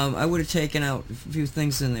 I would have taken out a few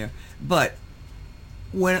things in there, but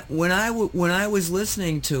when I was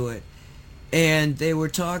listening to it, and they were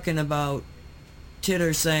talking about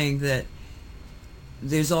Titter saying that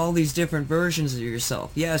there's all these different versions of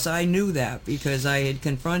yourself. Yes, I knew that because I had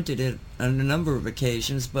confronted it on a number of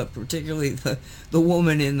occasions, but particularly the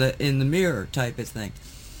woman in the mirror type of thing.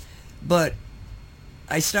 But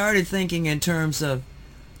I started thinking in terms of,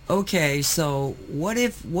 okay, so what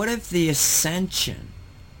if the ascension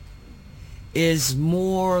is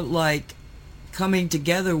more like coming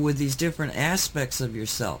together with these different aspects of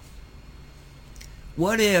yourself?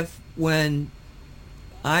 What if when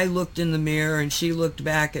I looked in the mirror and she looked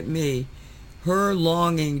back at me, her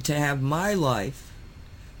longing to have my life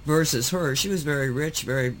versus her, she was very rich,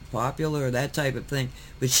 very popular, that type of thing,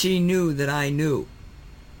 but she knew that I knew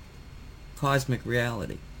cosmic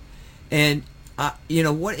reality. And,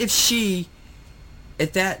 what if she,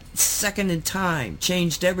 at that second in time,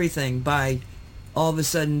 changed everything by all of a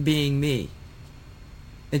sudden being me?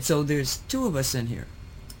 And so there's two of us in here.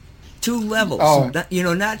 Two levels,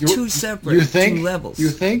 not two separate, two levels. You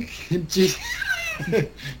think,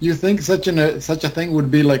 you think such a thing would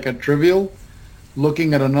be like a trivial,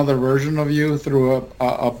 looking at another version of you through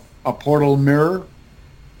a portal mirror?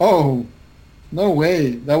 Oh, no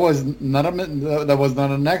way! That was not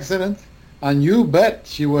an accident. And you bet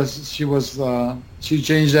she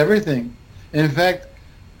changed everything. In fact,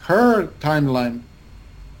 her timeline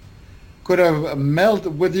could have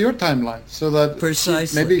melded with your timeline, so that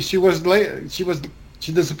precisely maybe she was late. She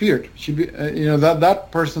disappeared. That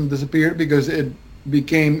person disappeared because it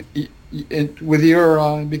became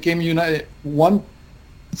became united. One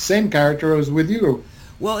same character was with you.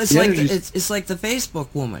 Well, it's like the Facebook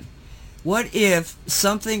woman. What if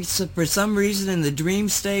something, for some reason in the dream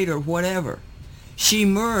state or whatever, she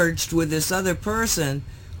merged with this other person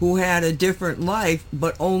who had a different life,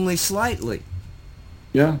 but only slightly?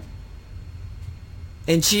 Yeah.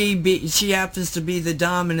 And she happens to be the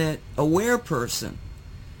dominant aware person.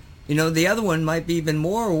 The other one might be even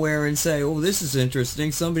more aware and say, oh, this is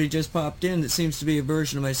interesting. Somebody just popped in that seems to be a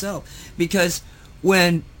version of myself. Because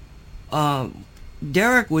when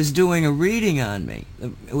Derek was doing a reading on me,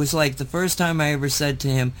 it was like the first time I ever said to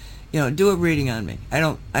him, do a reading on me. I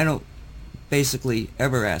don't basically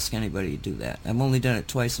ever ask anybody to do that. I've only done it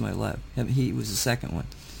twice in my life. He was the second one.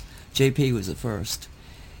 JP was the first.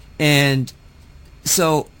 And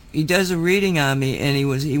so he does a reading on me, and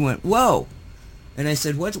he went, whoa. And I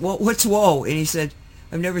said, what's whoa? And he said,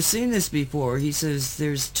 I've never seen this before. He says,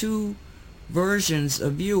 there's two versions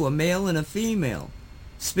of you, a male and a female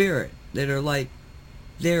spirit, that are like,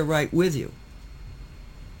 they're right with you.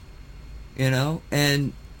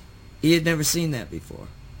 And he had never seen that before.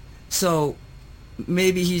 So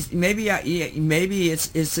maybe it's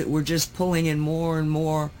that we're just pulling in more and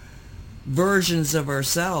more versions of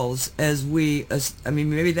ourselves as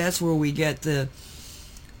maybe that's where we get the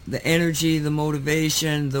energy, the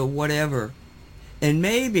motivation, the whatever. And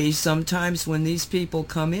maybe sometimes when these people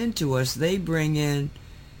come into us, they bring in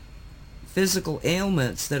physical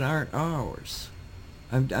ailments that aren't ours.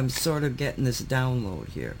 I'm sort of getting this download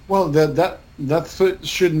here. Well, that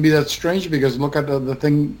shouldn't be that strange, because look at the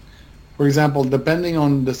thing. For example, depending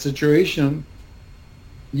on the situation,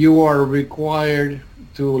 you are required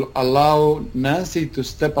to allow Nancy to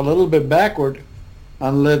step a little bit backward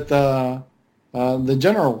and let the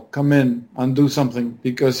general come in and do something,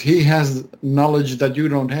 because he has knowledge that you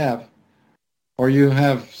don't have, or you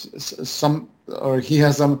have some, or he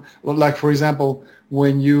has some. Like, for example,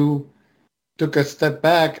 when you took a step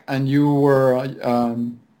back and you were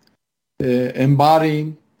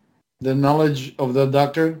embodying the knowledge of the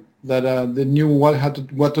doctor that they knew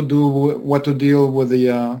what to deal with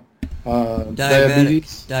the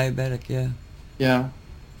diabetes. Diabetic, yeah. Yeah.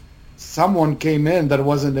 Someone came in that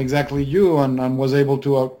wasn't exactly you and was able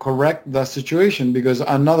to correct that situation, because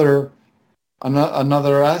another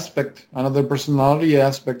aspect, another personality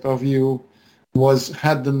aspect of you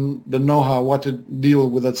had the know-how what to deal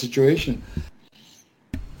with that situation.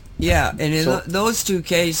 Yeah, and in those two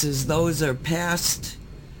cases, those are past,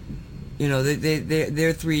 You know,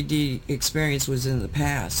 their 3D experience was in the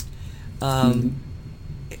past.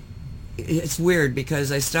 It's weird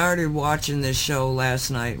because I started watching this show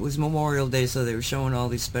last night. It was Memorial Day, so they were showing all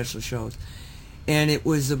these special shows. And it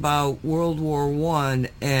was about World War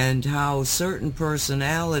I and how certain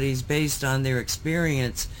personalities, based on their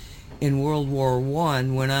experience in World War I,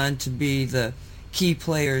 went on to be the key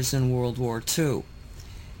players in World War II.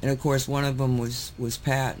 And, of course, one of them was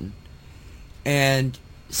Patton. And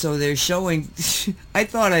so they're showing... I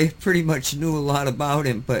thought I pretty much knew a lot about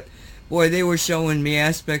him, but... Boy, they were showing me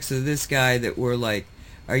aspects of this guy that were like,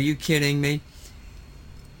 are you kidding me?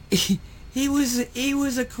 He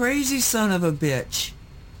was a crazy son of a bitch.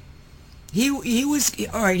 He was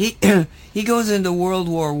all right. He goes into World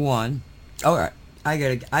War I. All right, I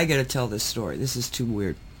gotta tell this story. This is too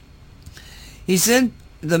weird. He's in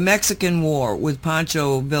the Mexican War with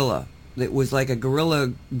Pancho Villa. That was like a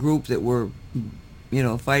guerrilla group that were, you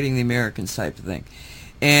know, fighting the Americans type of thing.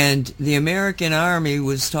 And the American army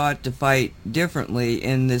was taught to fight differently,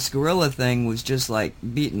 and this guerrilla thing was just like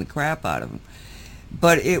beating the crap out of them.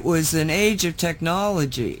 But it was an age of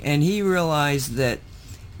technology, and he realized that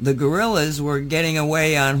the guerrillas were getting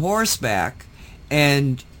away on horseback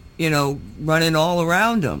and, you know, running all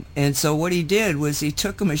around him. And so what he did was he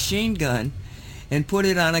took a machine gun and put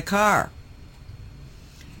it on a car.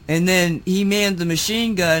 And then he manned the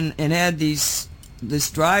machine gun and had this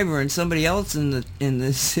driver and somebody else in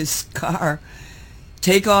his car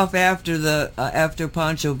take off after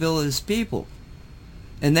Pancho Villa's people,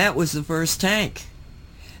 and that was the first tank.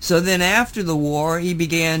 So then after the war, he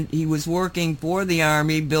was working for the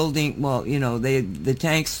army, building. Well, you know, the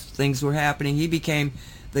tanks things were happening. He became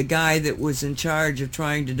the guy that was in charge of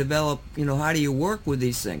trying to develop. You know, how do you work with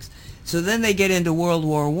these things? So then they get into World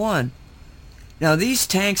War I. Now these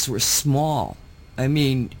tanks were small. I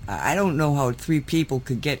mean, I don't know how 3 people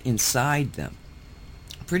could get inside them.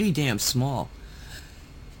 Pretty damn small.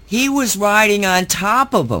 He was riding on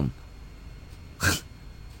top of them.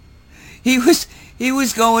 He was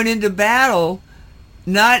going into battle,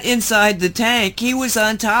 not inside the tank. He was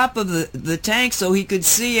on top of the tank so he could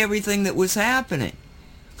see everything that was happening.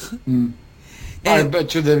 I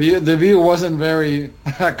bet you the view wasn't very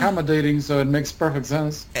accommodating, so it makes perfect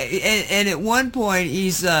sense. And at one point,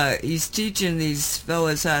 he's teaching these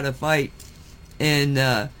fellas how to fight, and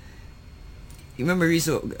you remember he's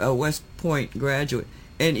a West Point graduate,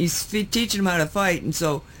 and he's teaching them how to fight, and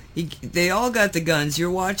so they all got the guns. You're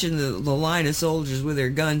watching the line of soldiers with their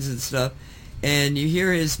guns and stuff, and you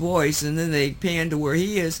hear his voice, and then they pan to where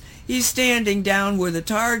he is. He's standing down where the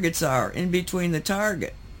targets are, in between the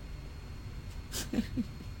target.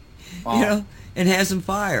 Wow. You know, and has them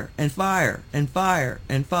fire and fire and fire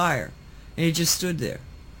and fire, and he just stood there.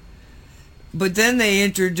 But then they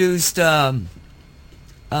introduced MacArthur,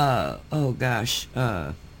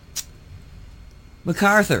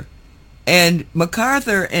 and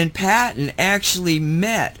MacArthur and Patton actually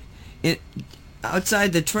met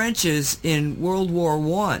outside the trenches in World War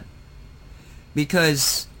I,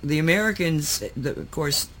 because the Americans, of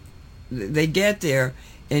course, they get there.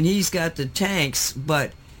 And he's got the tanks,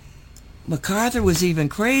 but MacArthur was even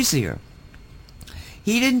crazier.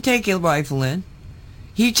 He didn't take a rifle in.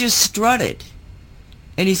 He just strutted.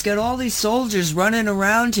 And he's got all these soldiers running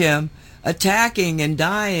around him, attacking and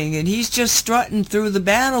dying, and he's just strutting through the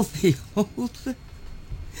battlefield.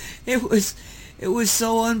 It was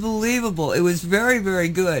so unbelievable. It was very, very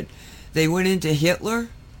good. They went into Hitler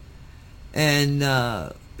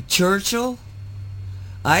and Churchill.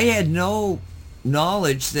 I had no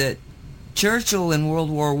knowledge that Churchill in World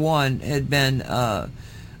War I had been, I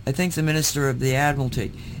think, the Minister of the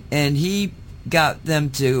Admiralty, and he got them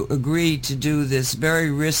to agree to do this very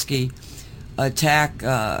risky attack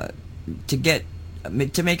to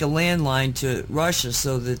make a landline to Russia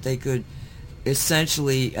so that they could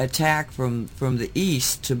essentially attack from the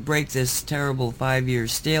east to break this terrible 5-year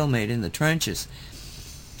stalemate in the trenches.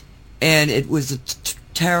 And it was a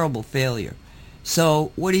terrible failure.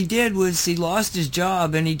 So what he did was he lost his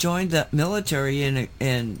job and he joined the military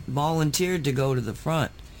and volunteered to go to the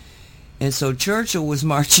front. And so Churchill was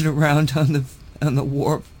marching around on the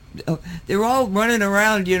war. They were all running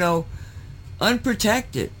around, you know,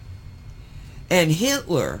 unprotected. And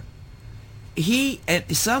Hitler,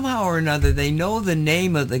 somehow or another, they know the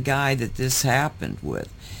name of the guy that this happened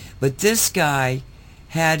with. But this guy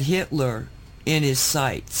had Hitler in his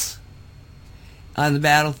sights on the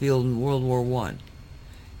battlefield in World War I,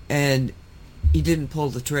 and he didn't pull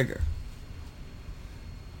the trigger.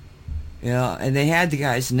 You know, and they had the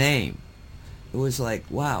guy's name. It was like,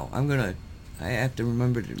 wow, I have to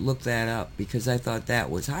remember to look that up, because I thought that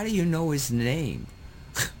was, how do you know his name?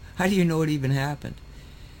 How do you know it even happened?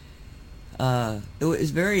 It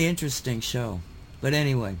was a very interesting show. But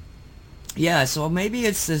anyway, yeah, so maybe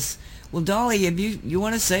it's this. Well, Dolly, have you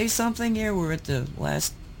want to say something here? We're at the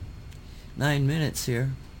last 9 minutes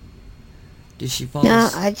here. Did she fall No,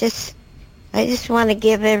 asleep? I just want to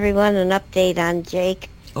give everyone an update on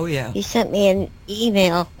Jake. Oh, yeah. He sent me an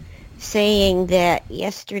email saying that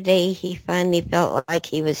yesterday he finally felt like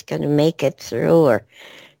he was going to make it through, or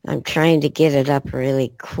I'm trying to get it up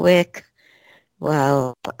really quick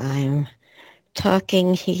while I'm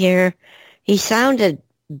talking here. He sounded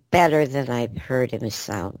better than I've heard him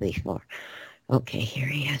sound before. Okay, here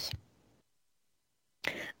he is.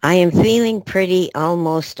 I am feeling pretty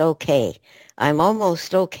almost okay. I'm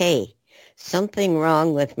almost okay. Something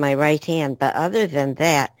wrong with my right hand, but other than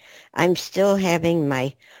that, I'm still having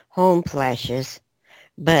my home flashes,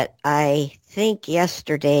 but I think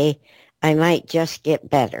yesterday I might just get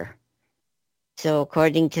better. So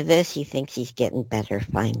according to this, he thinks he's getting better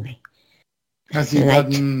finally. Has he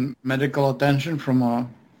gotten medical attention from a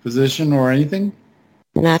physician or anything?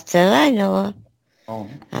 Not that I know of. Oh.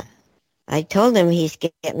 I told him he's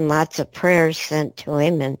getting lots of prayers sent to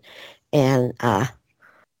him and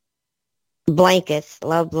blankets,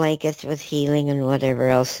 love blankets with healing and whatever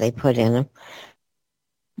else they put in them.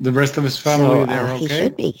 The rest of his family, they're okay? He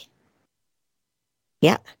should be.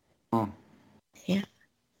 Yeah. Oh. Yeah.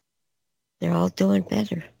 They're all doing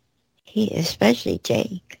better. Especially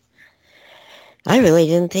Jake. I really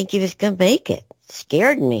didn't think he was going to make it.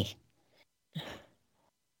 Scared me.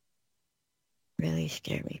 Really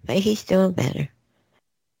scared me. But he's doing better.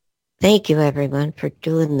 Thank you, everyone, for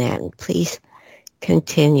doing that. And please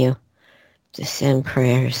continue to send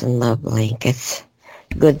prayers and love blankets.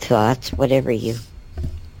 Good thoughts, whatever you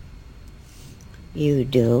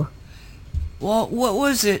do. Well, what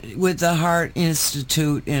was it with the Heart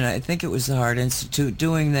Institute, and I think it was the Heart Institute,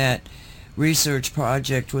 doing that research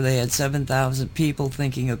project where they had 7,000 people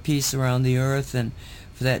thinking of peace around the earth, and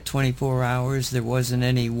for that 24 hours there wasn't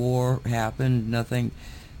any war happened, nothing,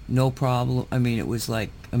 no problem. I mean, it was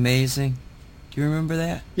like amazing. Do you remember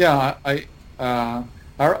that? Yeah, I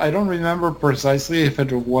don't remember precisely if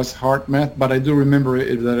it was HeartMath, but I do remember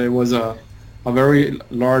that it was a very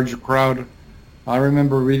large crowd. I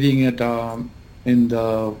remember reading it in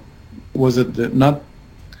the, was it the, not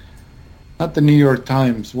the New York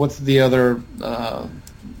Times? What's the other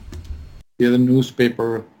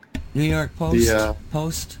newspaper? New York Post.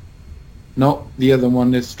 Post. No, the other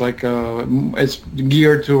one is like it's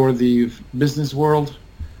geared toward the business world.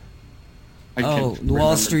 The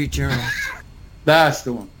Wall Street Journal. That's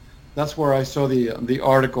the one. That's where I saw the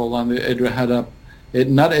article on it had it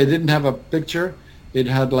didn't have a picture. It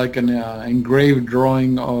had like an engraved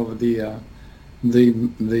drawing of the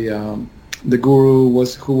guru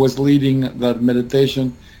who was leading that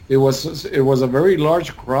meditation. It was a very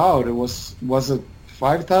large crowd. It was it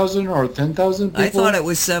 5,000 or 10,000 people? I thought it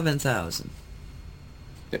was 7,000.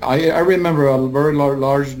 I remember a very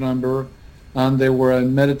large number, and they were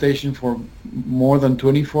in meditation for more than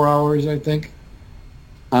 24 hours, I think.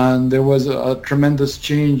 And there was a tremendous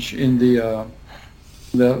change in there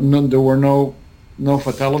were no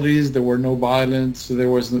fatalities, there were no violence. It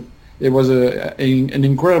was an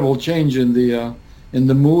incredible change in the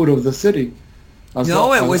mood of the city.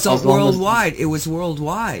 It was worldwide. It was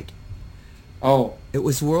worldwide. Oh. It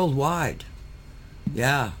was worldwide.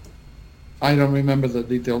 Yeah. I don't remember the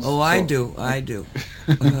details. Oh, I do.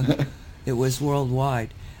 It was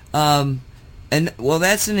worldwide. And well,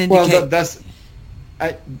 that's an indication. Well,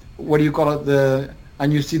 what do you call it?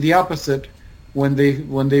 And you see the opposite when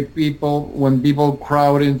people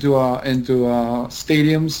crowd into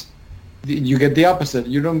stadiums. You get the opposite.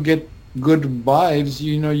 You don't get good vibes.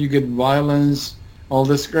 You get violence, all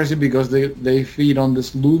this crazy, because they feed on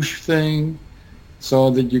this loosh thing, so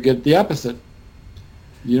that you get the opposite.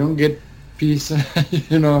 You don't get peace,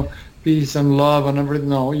 peace and love and everything.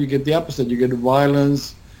 No, you get the opposite. You get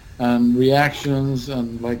violence and reactions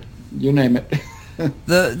and you name it.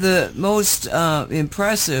 The most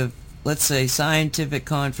impressive, let's say, scientific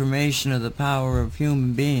confirmation of the power of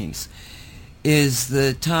human beings is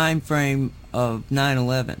the time frame of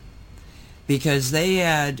 9/11, because they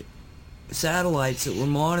had satellites that were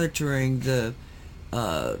monitoring the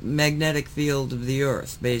magnetic field of the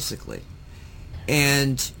Earth, basically.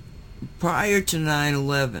 And prior to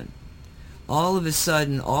 9/11, all of a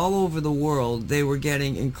sudden, all over the world, they were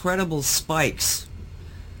getting incredible spikes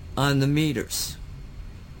on the meters.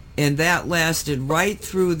 And that lasted right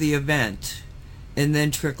through the event and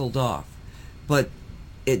then trickled off. But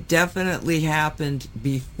it definitely happened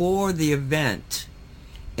before the event.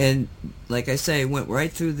 And like I say, it went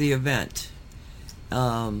right through the event.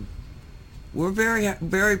 we're very,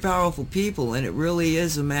 very powerful people, and it really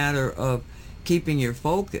is a matter of keeping your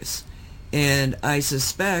focus. And I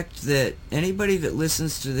suspect that anybody that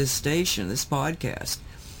listens to this station, this podcast,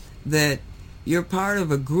 that you're part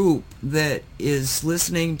of a group that is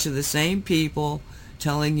listening to the same people,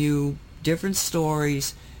 telling you different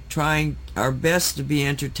stories, trying our best to be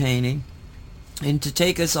entertaining, and to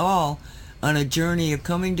take us all on a journey of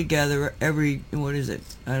coming together every, 4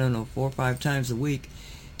 or 5 times a week,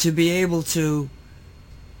 to be able to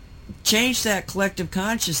change that collective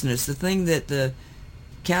consciousness, the thing that the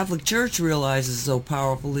Catholic Church realizes is so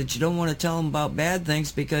powerful, that you don't want to tell them about bad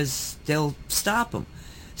things because they'll stop them.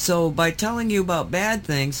 So by telling you about bad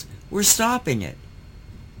things, we're stopping it.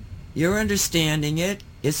 You're understanding it.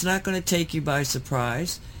 It's not going to take you by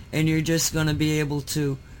surprise, and you're just going to be able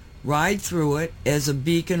to ride through it as a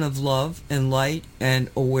beacon of love and light and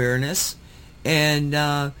awareness,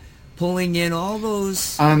 and pulling in all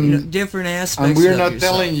those different aspects. And we're of not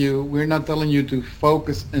yourself. we're not telling you to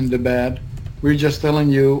focus in the bad. We're just telling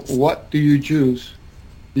you, what do you choose?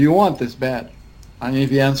 Do you want this bad? And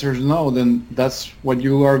if the answer is no, then that's what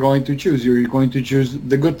you are going to choose. You're going to choose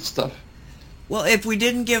the good stuff. Well, if we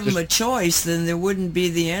didn't give them a choice, then there wouldn't be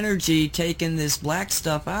the energy taking this black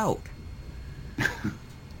stuff out.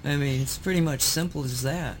 I mean, it's pretty much simple as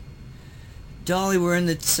that. Dolly, we're in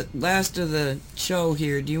the last of the show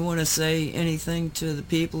here. Do you want to say anything to the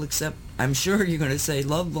people, except I'm sure you're going to say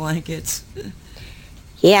love blankets?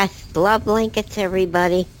 Yes, love blankets,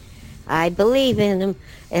 everybody. I believe in them,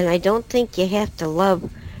 and I don't think you have to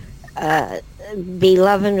be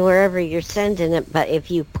loving wherever you're sending it, but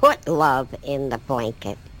if you put love in the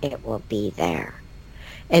blanket, it will be there.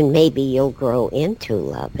 And maybe you'll grow into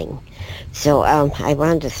loving. So I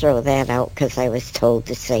wanted to throw that out because I was told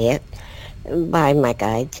to say it by my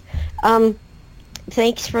guides.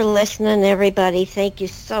 Thanks for listening, everybody. Thank you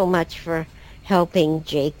so much for helping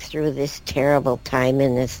Jake through this terrible time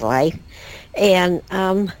in his life. And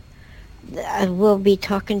I will be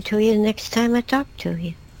talking to you next time I talk to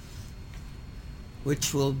you.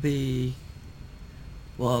 Which will be,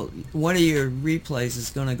 well, one of your replays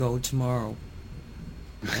is going to go tomorrow.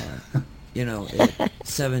 At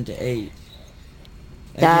 7 to 8.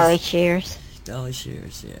 Dolly shares. Dolly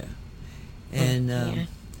shares, yeah. And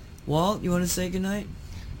Walt, you want to say goodnight?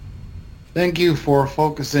 Thank you for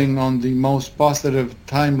focusing on the most positive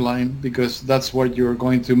timeline, because that's what you're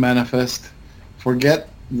going to manifest. Forget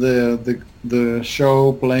the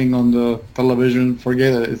show playing on the television.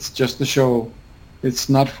 Forget it. It's just a show. It's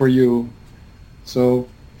not for you. So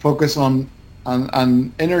focus on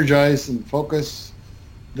energize and focus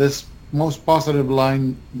this most positive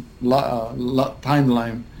timeline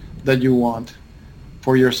that you want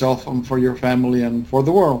for yourself and for your family and for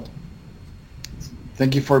the world.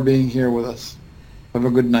 Thank you for being here with us. Have a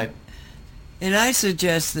good night. And I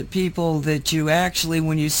suggest that people that you actually,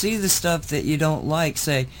 when you see the stuff that you don't like,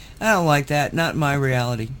 say, I don't like that, not my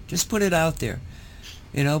reality. Just put it out there.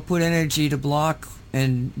 Put energy to block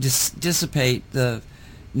and dissipate the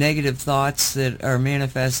negative thoughts that are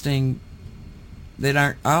manifesting that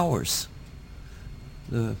aren't ours,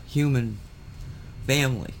 the human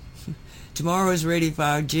family. Tomorrow is Radio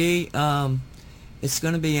 5G. It's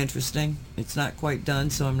going to be interesting. It's not quite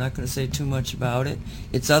done, so I'm not going to say too much about it.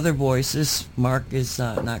 It's other voices. Mark is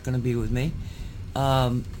not going to be with me.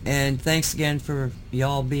 And thanks again for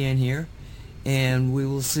y'all being here. And we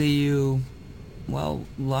will see you,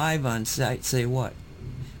 live on site. Say what?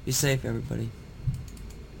 Be safe, everybody.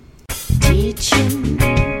 Preaching,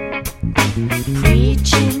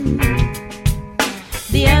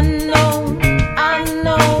 the unknown.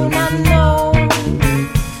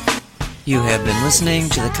 You have been listening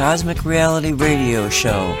to the Cosmic Reality Radio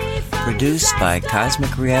Show, produced by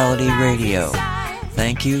Cosmic Reality Radio.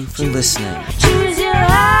 Thank you for listening. Choose your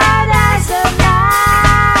heart.